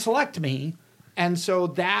 They won't select me. And so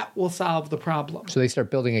that will solve the problem. So they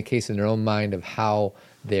start building a case in their own mind of how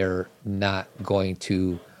they're not going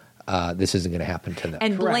to, this isn't going to happen to them.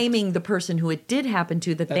 And Correct. Blaming the person who it did happen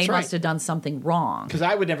to, that That's they right. must have done something wrong. Because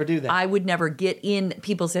I would never do that. I would never get in,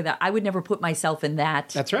 people say that, I would never put myself in that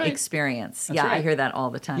That's right. experience. That's yeah, right. I hear that all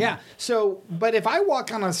the time. Yeah. So, but if I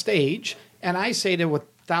walk on a stage and I say to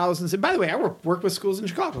thousands, and by the way, I work with schools in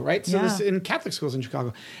Chicago, right? So this in Catholic schools in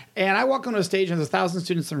Chicago. And I walk onto a stage and there's 1,000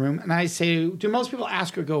 students in the room and I say, do most people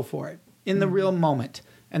ask or go for it in the real moment?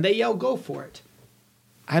 And they yell, go for it.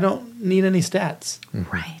 I don't need any stats.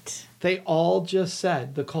 Right. They all just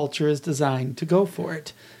said the culture is designed to go for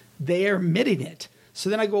it. They are admitting it. So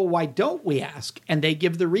then I go, why don't we ask? And they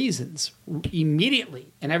give the reasons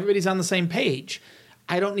immediately. And everybody's on the same page.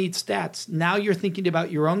 I don't need stats. Now you're thinking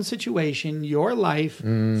about your own situation, your life,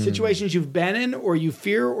 situations you've been in or you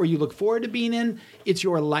fear or you look forward to being in. It's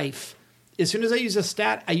your life. As soon as I use a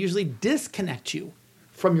stat, I usually disconnect you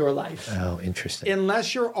from your life. Oh, interesting.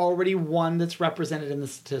 Unless you're already one that's represented in the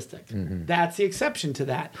statistic. Mm-hmm. That's the exception to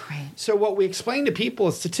that. Right. So what we explain to people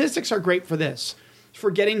is statistics are great for this,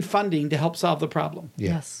 for getting funding to help solve the problem.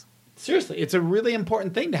 Yeah. Yes. Seriously, it's a really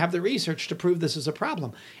important thing to have the research to prove this is a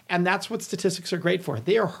problem. And that's what statistics are great for.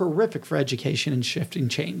 They are horrific for education and shifting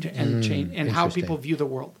change and how people view the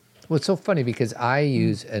world. Well, it's so funny because I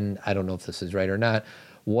use, and I don't know if this is right or not,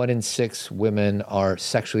 1 in 6 women are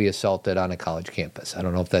sexually assaulted on a college campus. I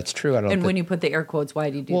don't know if that's true. I don't. And when you put the air quotes,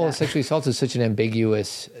 why do you do that? Well, sexually assault is such an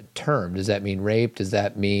ambiguous term. Does that mean rape? Does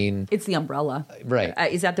that mean... It's the umbrella. Right.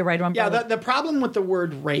 Is that the right umbrella? Yeah, the problem with the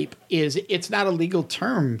word rape is it's not a legal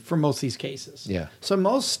term for most of these cases. Yeah. So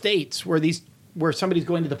most states where somebody's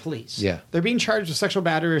going to the police, they're being charged with sexual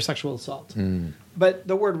battery or sexual assault. But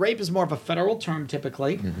the word rape is more of a federal term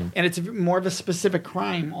typically, and it's more of a specific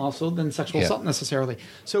crime also than sexual assault necessarily.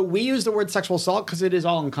 So we use the word sexual assault because it is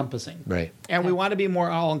all-encompassing. Right. And we want to be more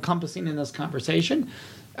all-encompassing in this conversation.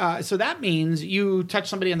 So that means you touch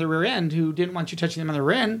somebody on the rear end who didn't want you touching them on the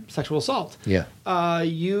rear end, sexual assault. Yeah.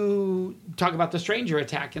 You talk about the stranger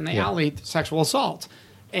attack in the alley, sexual assault.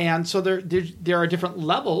 And so there are different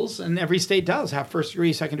levels, and every state does have first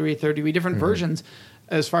degree, second degree, third degree, different versions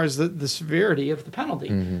as far as the severity of the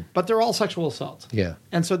penalty. But they're all sexual assault. Yeah.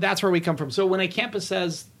 And so that's where we come from. So when a campus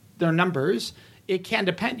says their numbers, it can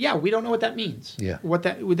depend. Yeah, we don't know what that means. Yeah.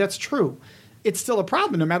 That's true. It's still a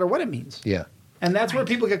problem no matter what it means. Yeah. And that's where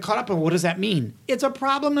people get caught up in what does that mean? It's a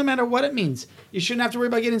problem no matter what it means. You shouldn't have to worry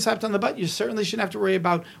about getting slapped on the butt. You certainly shouldn't have to worry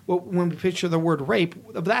about when we picture the word rape,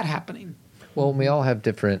 of that happening. Well, we all have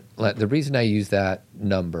different. The reason I use that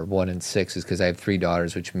number 1 in 6 is because I have 3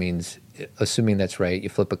 daughters, which means, assuming that's right, you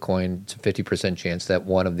flip a coin, it's a 50% chance that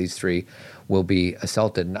one of these 3 will be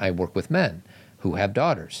assaulted. And I work with men who have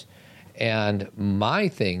daughters, and my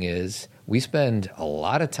thing is we spend a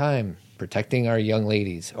lot of time protecting our young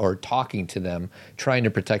ladies or talking to them, trying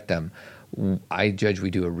to protect them. I judge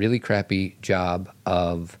we do a really crappy job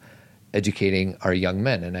of educating our young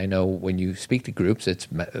men. And I know when you speak to groups, it's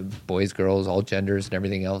boys, girls, all genders and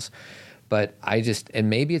everything else. But and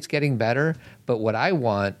maybe it's getting better, but what I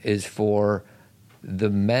want is for the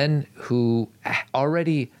men who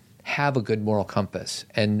already have a good moral compass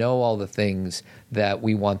and know all the things that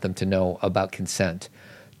we want them to know about consent,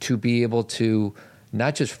 to be able to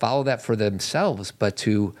not just follow that for themselves, but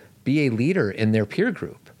to be a leader in their peer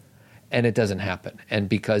group. And it doesn't happen. And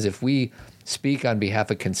because if we speak on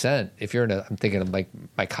behalf of consent, if you're I'm thinking of like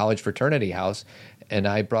my college fraternity house, and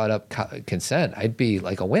I brought up consent, I'd be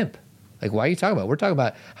like a wimp. Like, why are you talking about? We're talking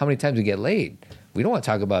about how many times we get laid. We don't want to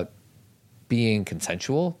talk about being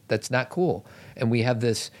consensual. That's not cool. And we have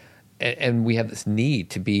this need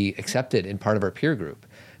to be accepted in part of our peer group.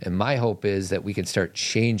 And my hope is that we can start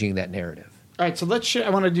changing that narrative. All right, so I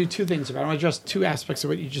want to do 2 things about it. I want to address 2 aspects of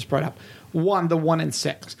what you just brought up. One, the 1 in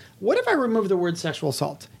 6. What if I remove the word sexual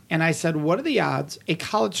assault and I said, what are the odds a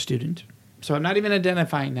college student, so I'm not even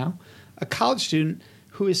identifying now, a college student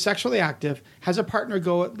who is sexually active has a partner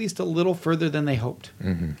go at least a little further than they hoped?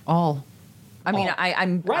 Mm-hmm. All. I mean,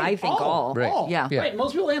 I think all. Right. All. Yeah. Right.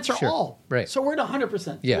 Most people answer all. Right. So we're at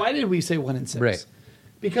 100%. Yeah. Why did we say 1 in 6? Right.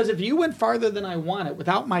 Because if you went farther than I want it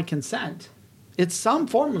without my consent, it's some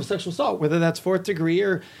form of sexual assault, whether that's 4th degree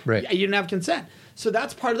or you didn't have consent. So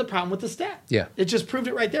that's part of the problem with the stat. Yeah. It just proved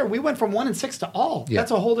it right there. We went from 1 in 6 to all. Yeah.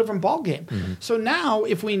 That's a whole different ballgame. Mm-hmm. So now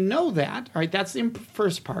if we know that, all right, that's the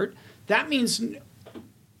first part. That means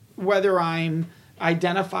whether I'm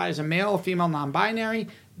identify as a male, female, non-binary,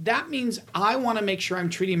 that means I want to make sure I'm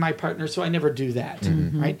treating my partner so I never do that,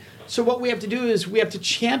 right? So what we have to do is we have to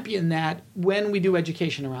champion that when we do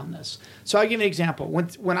education around this. So I'll give you an example.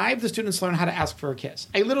 When I have the students learn how to ask for a kiss,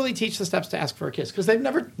 I literally teach the steps to ask for a kiss because they've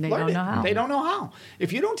never learned it. How. They don't know how.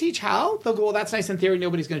 If you don't teach how, they'll go, well, that's nice in theory,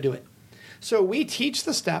 nobody's going to do it. So we teach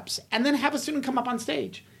the steps and then have a student come up on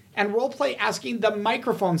stage and role play asking the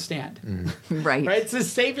microphone stand. Right. Right? It's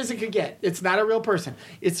as safe as it could get. It's not a real person.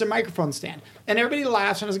 It's a microphone stand. And everybody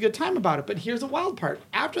laughs and has a good time about it. But here's the wild part.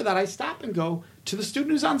 After that, I stop and go to the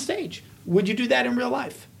student who's on stage. Would you do that in real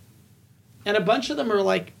life? And a bunch of them are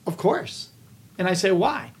like, of course. And I say,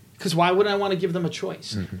 why? Because why wouldn't I want to give them a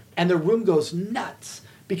choice? And the room goes nuts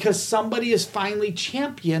because somebody is finally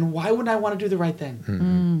championed. Why wouldn't I want to do the right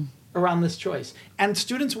thing? Around this choice. And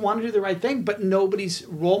students want to do the right thing, but nobody's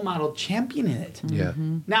role model championing it. Yeah.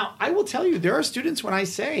 Now, I will tell you, there are students when I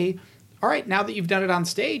say, all right, now that you've done it on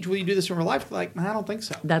stage, will you do this in real life? They're like, I don't think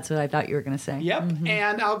so. That's what I thought you were going to say. Yep.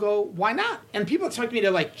 And I'll go, why not? And people expect me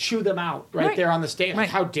to like chew them out right there on the stage. Like,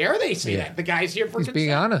 how dare they say that? The guy's here for He's consent.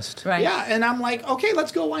 being honest. Right. Yeah. And I'm like, okay,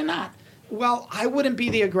 let's go. Why not? Well, I wouldn't be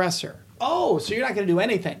the aggressor. Oh, so you're not going to do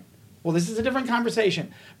anything. Well, this is a different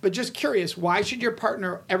conversation. But just curious, why should your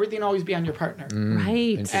partner, everything always be on your partner?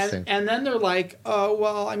 Right. Interesting. And then they're like, oh,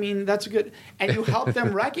 well, I mean, that's a good... And you help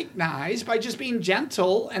them recognize by just being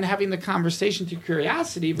gentle and having the conversation through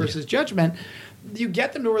curiosity versus judgment, you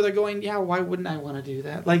get them to where they're going, yeah, why wouldn't I want to do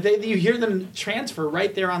that? Like, you hear them transfer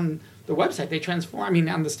right there on the website. They transform,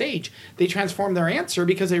 on the stage. They transform their answer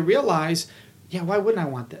because they realize, yeah, why wouldn't I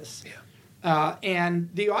want this? Yeah. And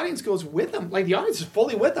the audience goes with them. Like, the audience is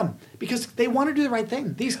fully with them because they want to do the right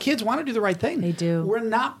thing. These kids want to do the right thing. They do. We're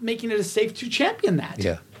not making it as safe to champion that.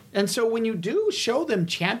 Yeah. And so when you do show them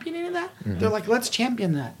championing that, they're like, let's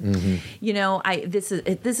champion that. You know, this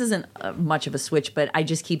isn't much of a switch, but I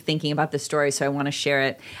just keep thinking about the story, so I want to share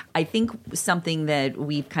it. I think something that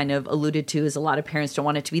we've kind of alluded to is a lot of parents don't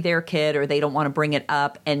want it to be their kid or they don't want to bring it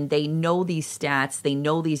up, and they know these stats, they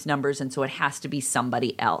know these numbers, and so it has to be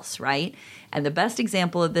somebody else, right? And the best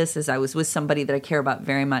example of this is I was with somebody that I care about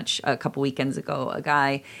very much a couple weekends ago, a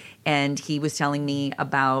guy, and he was telling me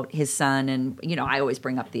about his son, and I always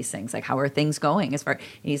bring up these things like, how are things going as far? And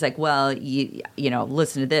he's like, well, you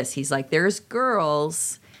listen to this. He's like, there's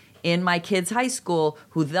girls in my kid's high school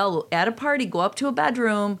who they'll at a party go up to a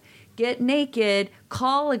bedroom, get naked,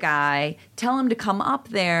 call a guy, tell him to come up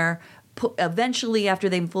there, eventually after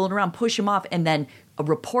they've fooled around, push him off, and then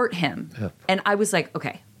report him. Yep. And I was like,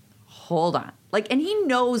 okay, hold on. Like, and he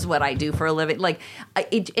knows what I do for a living. Like,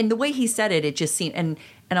 and the way he said it, it just seemed, and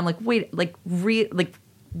I'm like, wait,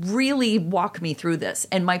 really walk me through this.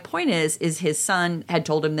 And my point is his son had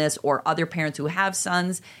told him this, or other parents who have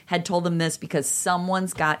sons had told him this, because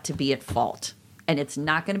someone's got to be at fault. And it's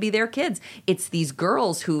not going to be their kids. It's these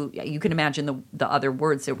girls who, you can imagine the other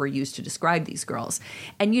words that were used to describe these girls.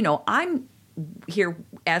 And, I'm here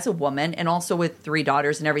as a woman and also with 3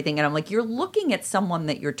 daughters and everything. And I'm like, you're looking at someone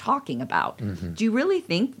that you're talking about. Mm-hmm. Do you really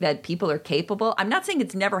think that people are capable? I'm not saying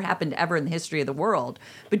it's never happened ever in the history of the world,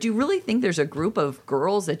 but do you really think there's a group of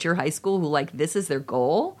girls at your high school who this is their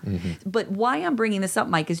goal? Mm-hmm. But why I'm bringing this up,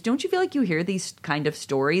 Mike, is don't you feel like you hear these kind of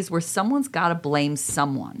stories where someone's got to blame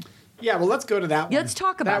someone? Yeah, well, let's go to that one. Let's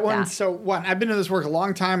talk about that. One. So, I've been in this work a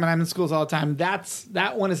long time, and I'm in schools all the time.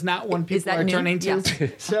 That one is not one people are turning to. Yeah.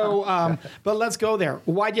 So, but let's go there.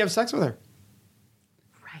 Why'd you have sex with her?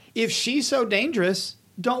 Right. If she's so dangerous,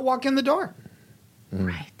 don't walk in the door.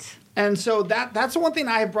 Right. And so that's the one thing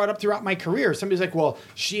I have brought up throughout my career. Somebody's like, well,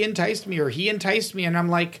 she enticed me or he enticed me. And I'm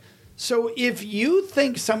like, so if you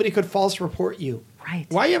think somebody could false report you, right,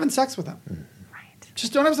 why are you having sex with them? Right.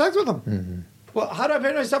 Just don't have sex with them. Mm-hmm. Well, how do I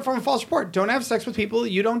protect myself from a false report? Don't have sex with people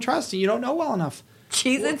you don't trust and you don't know well enough.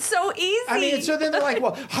 Jeez, it's so easy. I mean, so then they're like,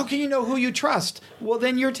 well, how can you know who you trust? Well,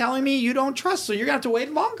 then you're telling me you don't trust, so you're going to have to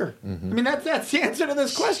wait longer. Mm-hmm. I mean, that's the answer to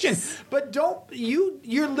this question. But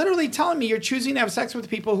you're literally telling me you're choosing to have sex with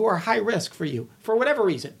people who are high risk for you, for whatever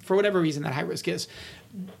reason that high risk is.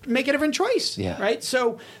 Make a different choice, right?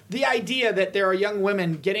 So the idea that there are young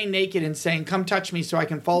women getting naked and saying, come touch me so I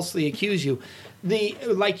can falsely accuse you,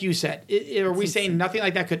 like you said, are we saying nothing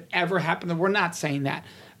like that could ever happen? We're not saying that.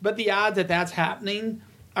 But the odds that that's happening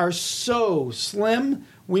are so slim,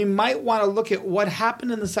 we might want to look at what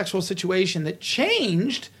happened in the sexual situation that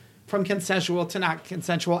changed from consensual to not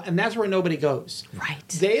consensual, and that's where nobody goes. Right.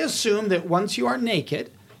 They assume that once you are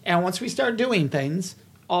naked and once we start doing things,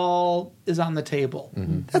 all is on the table.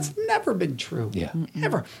 Mm-hmm. That's never been true. Yeah.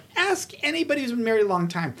 Ever. Ask anybody who's been married a long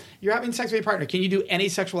time. You're having sex with your partner. Can you do any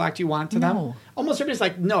sexual act you want to them? Almost everybody's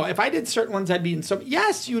like, no. If I did certain ones, I'd be in so.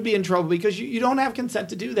 Yes, you would be in trouble because you don't have consent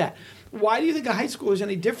to do that. Why do you think a high schooler is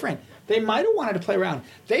any different? They might have wanted to play around.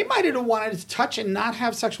 They might have wanted to touch and not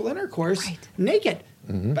have sexual intercourse naked.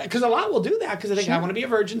 Because a lot will do that because they think, I want to be a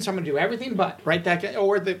virgin, so I'm going to do everything but, right?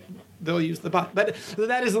 They'll use the butt. But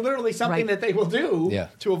that is literally something that they will do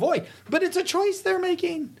to avoid. But it's a choice they're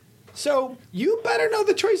making. So you better know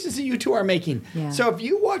the choices that you two are making. Yeah. So if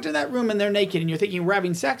you walked in that room and they're naked and you're thinking we're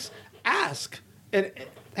having sex, ask, hey,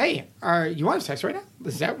 you want to have sex right now?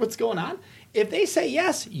 Is that what's going on? If they say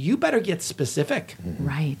yes, you better get specific.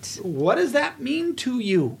 Right. What does that mean to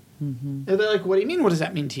you? Mm-hmm. And they're like, what do you mean? What does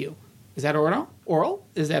that mean to you? Is that oral?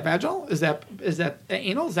 Is that vaginal? Is that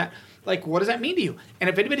anal? Is that... Like, what does that mean to you? And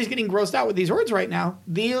if anybody's getting grossed out with these words right now,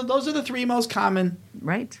 those are the 3 most common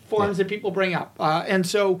forms that people bring up. And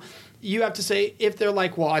so you have to say, if they're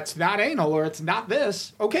like, well, it's not anal or it's not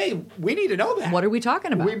this, okay, we need to know that. What are we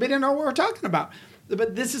talking about? We better know what we're talking about.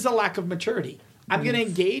 But this is a lack of maturity. I'm going to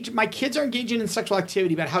engage. My kids are engaging in sexual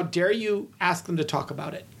activity, but how dare you ask them to talk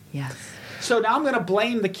about it? Yes. So now I'm going to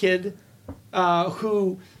blame the kid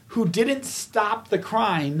who didn't stop the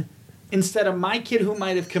crime instead of my kid who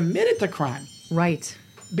might have committed the crime. Right.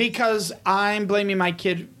 Because I'm blaming my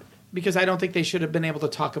kid because I don't think they should have been able to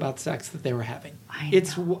talk about sex that they were having.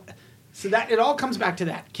 So that it all comes back to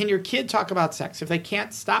that. Can your kid talk about sex? If they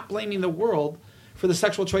can't, stop blaming the world for the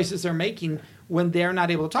sexual choices they're making when they're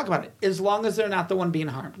not able to talk about it, as long as they're not the one being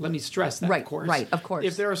harmed. Let me stress that, of course. Right, of course.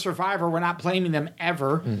 If they're a survivor, we're not blaming them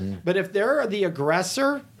ever. Mm-hmm. But if they're the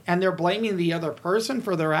aggressor and they're blaming the other person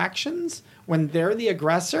for their actions when they're the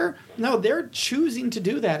aggressor, no, they're choosing to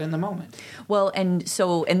do that in the moment. Well, and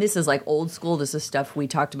this is like old school. This is stuff we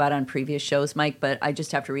talked about on previous shows, Mike, but I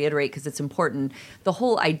just have to reiterate because it's important. The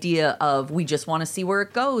whole idea of we just want to see where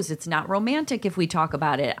it goes. It's not romantic if we talk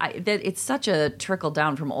about it. That it's such a trickle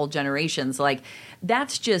down from old generations. Like,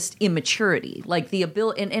 that's just immaturity. Like the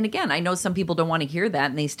ability, and again, I know some people don't want to hear that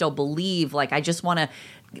and they still believe, like, I just want to,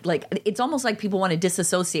 like, it's almost like people want to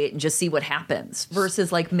disassociate and just see what happens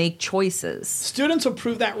versus like make choices. Students will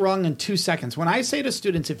prove that wrong in 2 seconds. When I say to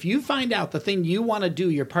students, if you find out the thing you want to do,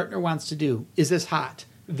 your partner wants to do, is this hot?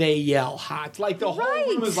 They yell hot. Like the whole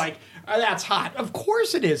room is like, oh, that's hot. Of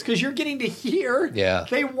course it is, because you're getting to hear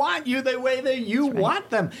they want you the way that you want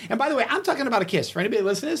them. And by the way, I'm talking about a kiss. For anybody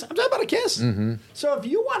listening to this, I'm talking about a kiss. Mm-hmm. So if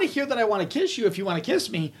you want to hear that I want to kiss you, if you want to kiss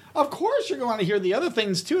me, of course you're going to hear the other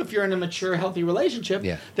things too if you're in a mature, healthy relationship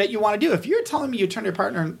that you want to do. If you're telling me you turn your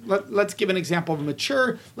partner, let's give an example of a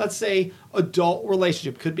mature, let's say, adult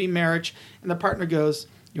relationship. Could be marriage. And the partner goes,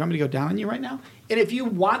 You want me to go down on you right now? And if you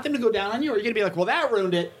want them to go down on you, are you going to be like, well, that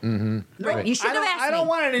ruined it? Mm-hmm. Right. You should have asked me. I don't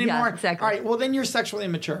want it anymore. Yeah, exactly. All right, well, then you're sexually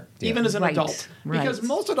immature, even as an adult. Because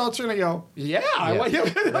most adults are going to go, I want you.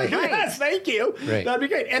 Yes, thank you. Right. That'd be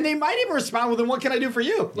great. And they might even respond, well, then what can I do for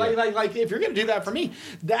you? Like if you're going to do that for me,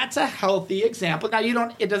 that's a healthy example. Now,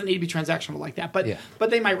 it doesn't need to be transactional like that, but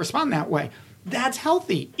they might respond that way. That's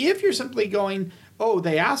healthy. If you're simply going, oh,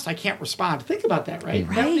 they asked, I can't respond. Think about that, right?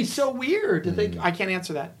 That would be so weird to think, I can't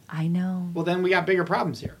answer that. I know. Well, then we got bigger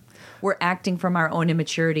problems here. We're acting from our own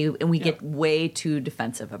immaturity, and we get way too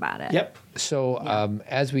defensive about it. Yep. So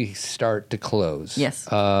as we start to close, yes,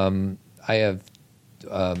 I have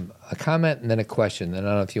a comment and then a question. And I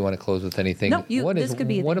don't know if you want to close with anything. No, this could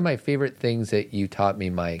be one of my favorite things that you taught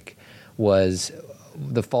me, Mike, was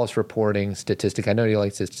the false reporting statistic. I know you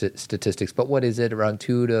like statistics, but what is it? Around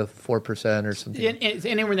 2 to 4% or something? It's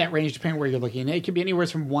anywhere in that range, depending where you're looking. It could be anywhere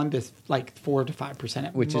from 1 to 4 to 5%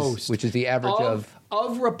 at most. Which is the average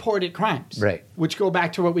of reported crimes, right? Which go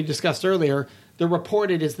back to what we discussed earlier. The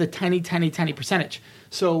reported is the tiny percentage.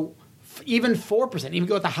 So even 4%, even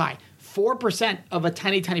go with the high. 4% of a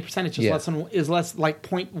tiny percentage is less like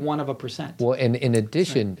 0.1%. Well, and in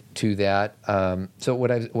addition to that, so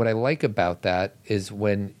what I like about that is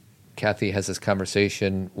when Kathy has this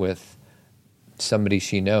conversation with somebody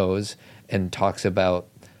she knows and talks about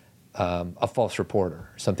a false reporter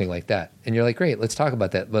or something like that, and you're like, great, let's talk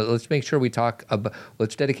about that, but let's make sure we talk about.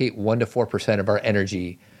 Let's dedicate 1 to 4% of our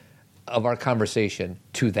energy of our conversation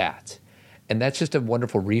to that. And that's just a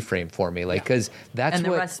wonderful reframe for me, because that's and the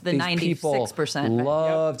what rest, the these 96%, people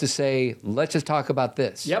love to say. Let's just talk about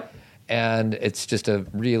this. Yep. And it's just a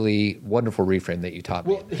really wonderful reframe that you taught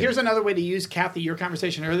me. Well, here's another way to use, Kathy, your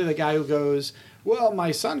conversation earlier, the guy who goes, well,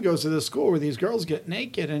 my son goes to this school where these girls get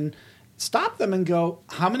naked, and stop them and go,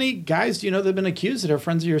 how many guys do you know that have been accused that are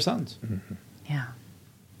friends of your sons? Mm-hmm. Yeah.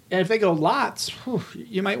 And if they go lots,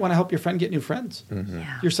 you might want to help your friend get new friends. Mm-hmm.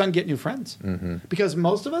 Yeah. Your son get new friends. Mm-hmm. Because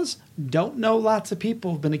most of us don't know lots of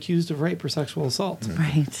people who've been accused of rape or sexual assault. Mm-hmm.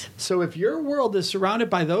 Right. So if your world is surrounded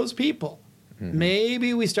by those people,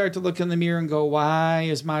 maybe we start to look in the mirror and go, why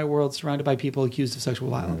is my world surrounded by people accused of sexual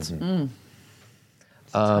violence? Mm-hmm.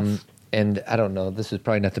 And I don't know, this is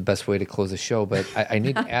probably not the best way to close the show, but I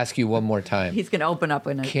need to ask you one more time. He's going to open up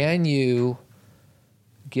in it. Can you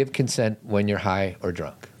give consent when you're high or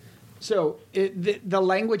drunk? So the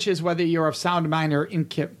language is whether you're of sound mind or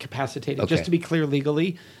incapacitated. Okay. Just to be clear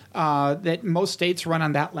legally, that most states run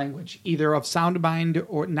on that language, either of sound mind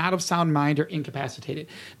or not of sound mind or incapacitated.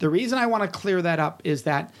 The reason I want to clear that up is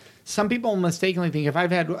that some people mistakenly think if I've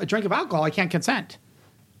had a drink of alcohol, I can't consent.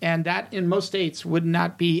 And that in most states would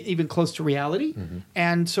not be even close to reality. Mm-hmm.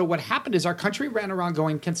 And so what happened is our country ran around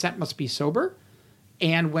going, consent must be sober.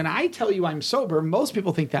 And when I tell you I'm sober, most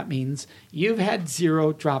people think that means you've had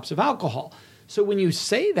 0 drops of alcohol. So when you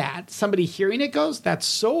say that, somebody hearing it goes, that's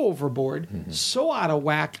so overboard, so out of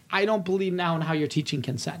whack, I don't believe now in how you're teaching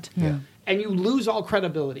consent. Yeah. And you lose all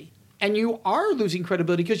credibility. And you are losing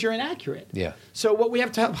credibility because you're inaccurate. Yeah. So what we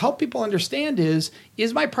have to help people understand is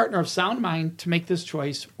my partner of sound mind to make this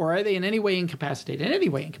choice, or are they in any way incapacitated? In any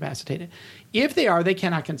way incapacitated. If they are, they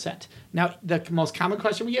cannot consent. Now, the most common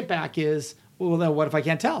question we get back is, well, then what if I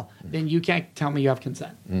can't tell? Then you can't tell me you have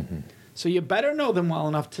consent. Mm-hmm. So you better know them well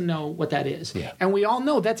enough to know what that is. Yeah. And we all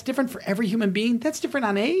know that's different for every human being. That's different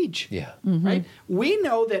on age. Yeah. Mm-hmm. Right? We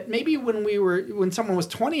know that maybe when someone was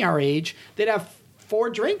 20 our age, they'd have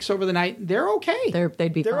 4 drinks over the night. They're okay.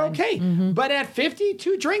 They'd be fine. Okay. Mm-hmm. But at 50,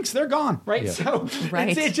 2 drinks, they're gone. Right? Yeah. So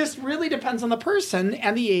it just really depends on the person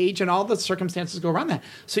and the age and all the circumstances go around that.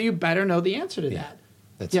 So you better know the answer to that.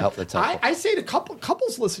 That's helpful. I say to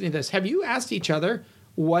couples listening to this, have you asked each other,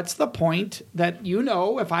 what's the point that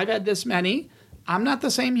if I've had this many, I'm not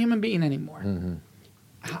the same human being anymore? Mm-hmm.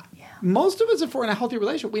 Most of us, if we're in a healthy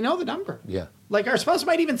relationship, we know the number. Yeah. Like our spouse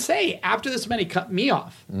might even say, after this many, cut me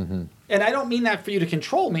off. Mm-hmm. And I don't mean that for you to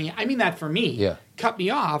control me. I mean that for me. Yeah. Cut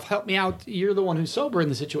me off. Help me out. You're the one who's sober in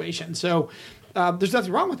the situation. So there's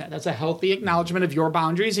nothing wrong with that. That's a healthy acknowledgement of your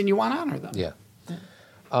boundaries, and you want to honor them. Yeah.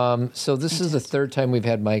 So this is the third time we've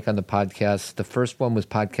had Mike on the podcast. The first one was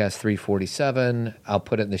podcast 347. I'll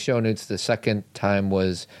put it in the show notes. The second time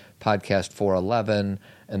was podcast 411.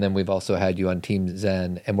 And then we've also had you on Team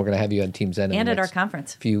Zen. And we're going to have you on Team Zen and at our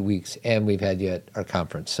conference. Few weeks. And we've had you at our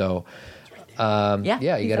conference. So, you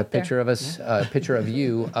got a picture of us, a picture of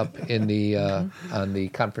you up in the on the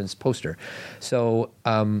conference poster. So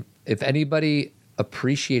if anybody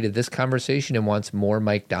appreciated this conversation and wants more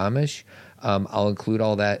Mike Domitrz, I'll include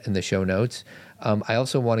all that in the show notes. I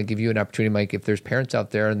also want to give you an opportunity, Mike, if there's parents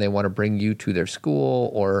out there and they want to bring you to their school,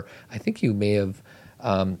 or I think you may have,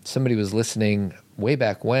 somebody was listening way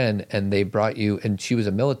back when, and they brought you, and she was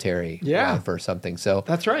a military wife or something. So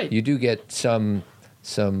that's right. You do get some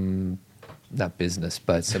not business,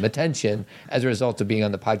 but some attention as a result of being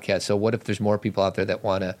on the podcast. So what if there's more people out there that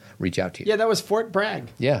want to reach out to you? Yeah, that was Fort Bragg.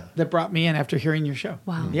 Yeah. That brought me in after hearing your show.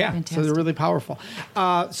 Wow. Yeah. Fantastic. So they're really powerful.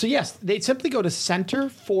 So yes, they simply go to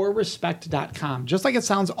centerforrespect.com. Just like it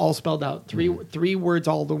sounds, all spelled out. Three words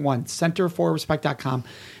all to one. Centerforrespect.com.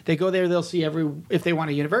 They go there, they'll see if they want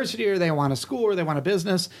a university or they want a school or they want a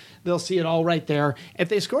business, they'll see it all right there. If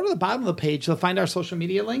they scroll to the bottom of the page, they'll find our social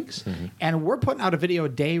media links. And we're putting out a video a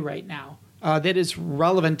day right now. That is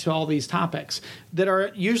relevant to all these topics that are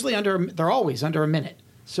usually they're always under a minute.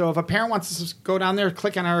 So if a parent wants to go down there,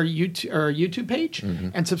 click on our YouTube page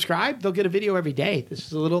and subscribe, they'll get a video every day. This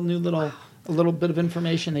is a little bit of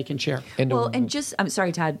information they can share. And just, I'm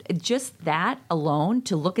sorry, Todd, just that alone,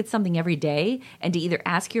 to look at something every day and to either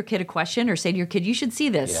ask your kid a question or say to your kid, you should see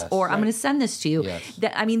this, or I'm going to send this to you. Yes.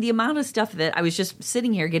 The amount of stuff that I was just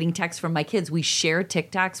sitting here getting texts from my kids. We share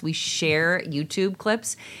TikToks, we share YouTube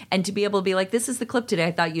clips, and to be able to be like, this is the clip today.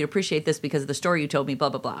 I thought you'd appreciate this because of the story you told me, blah,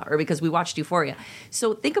 blah, blah, or because we watched Euphoria.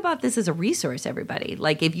 So think about this as a resource, everybody.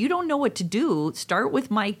 Like, if you don't know what to do, start with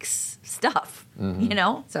Mike's stuff,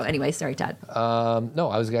 So anyway, sorry, Todd. No,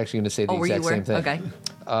 I was actually going to say the exact same thing. Okay.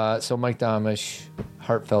 So Mike Domitrz,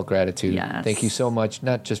 heartfelt gratitude. Yes. Thank you so much,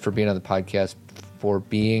 not just for being on the podcast, for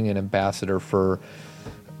being an ambassador for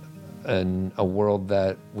a world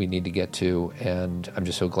that we need to get to. And I'm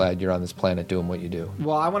just so glad you're on this planet doing what you do.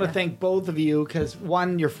 Well, I want to thank both of you because,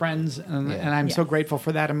 one, you're friends, and I'm so grateful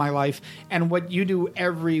for that in my life. And what you do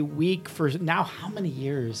every week for now, how many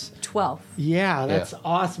years? 12. Yeah, that's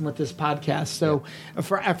awesome with this podcast. So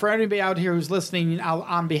for anybody out here who's listening,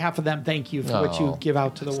 on behalf of them, thank you for what you give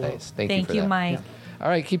out to the world. Nice. Thank you for you, that. Mike. All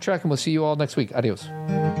right, keep tracking. We'll see you all next week. Adios.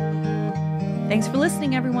 Thanks for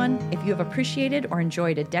listening, everyone. If you have appreciated or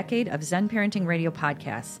enjoyed a decade of Zen Parenting Radio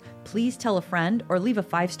podcasts, please tell a friend or leave a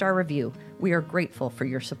 5-star review. We are grateful for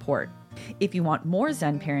your support. If you want more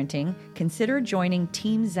Zen parenting, consider joining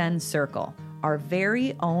Team Zen Circle, our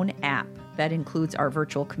very own app that includes our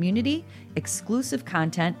virtual community, exclusive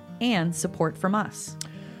content, and support from us.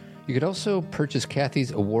 You could also purchase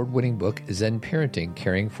Kathy's award-winning book, Zen Parenting,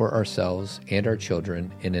 Caring for Ourselves and Our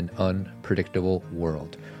Children in an Unpredictable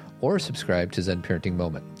World, or subscribe to Zen Parenting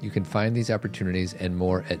Moment. You can find these opportunities and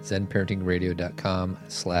more at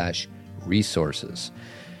zenparentingradio.com/resources.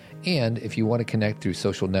 And if you want to connect through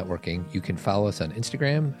social networking, you can follow us on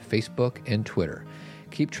Instagram, Facebook, and Twitter.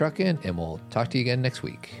 Keep trucking, and we'll talk to you again next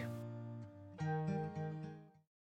week.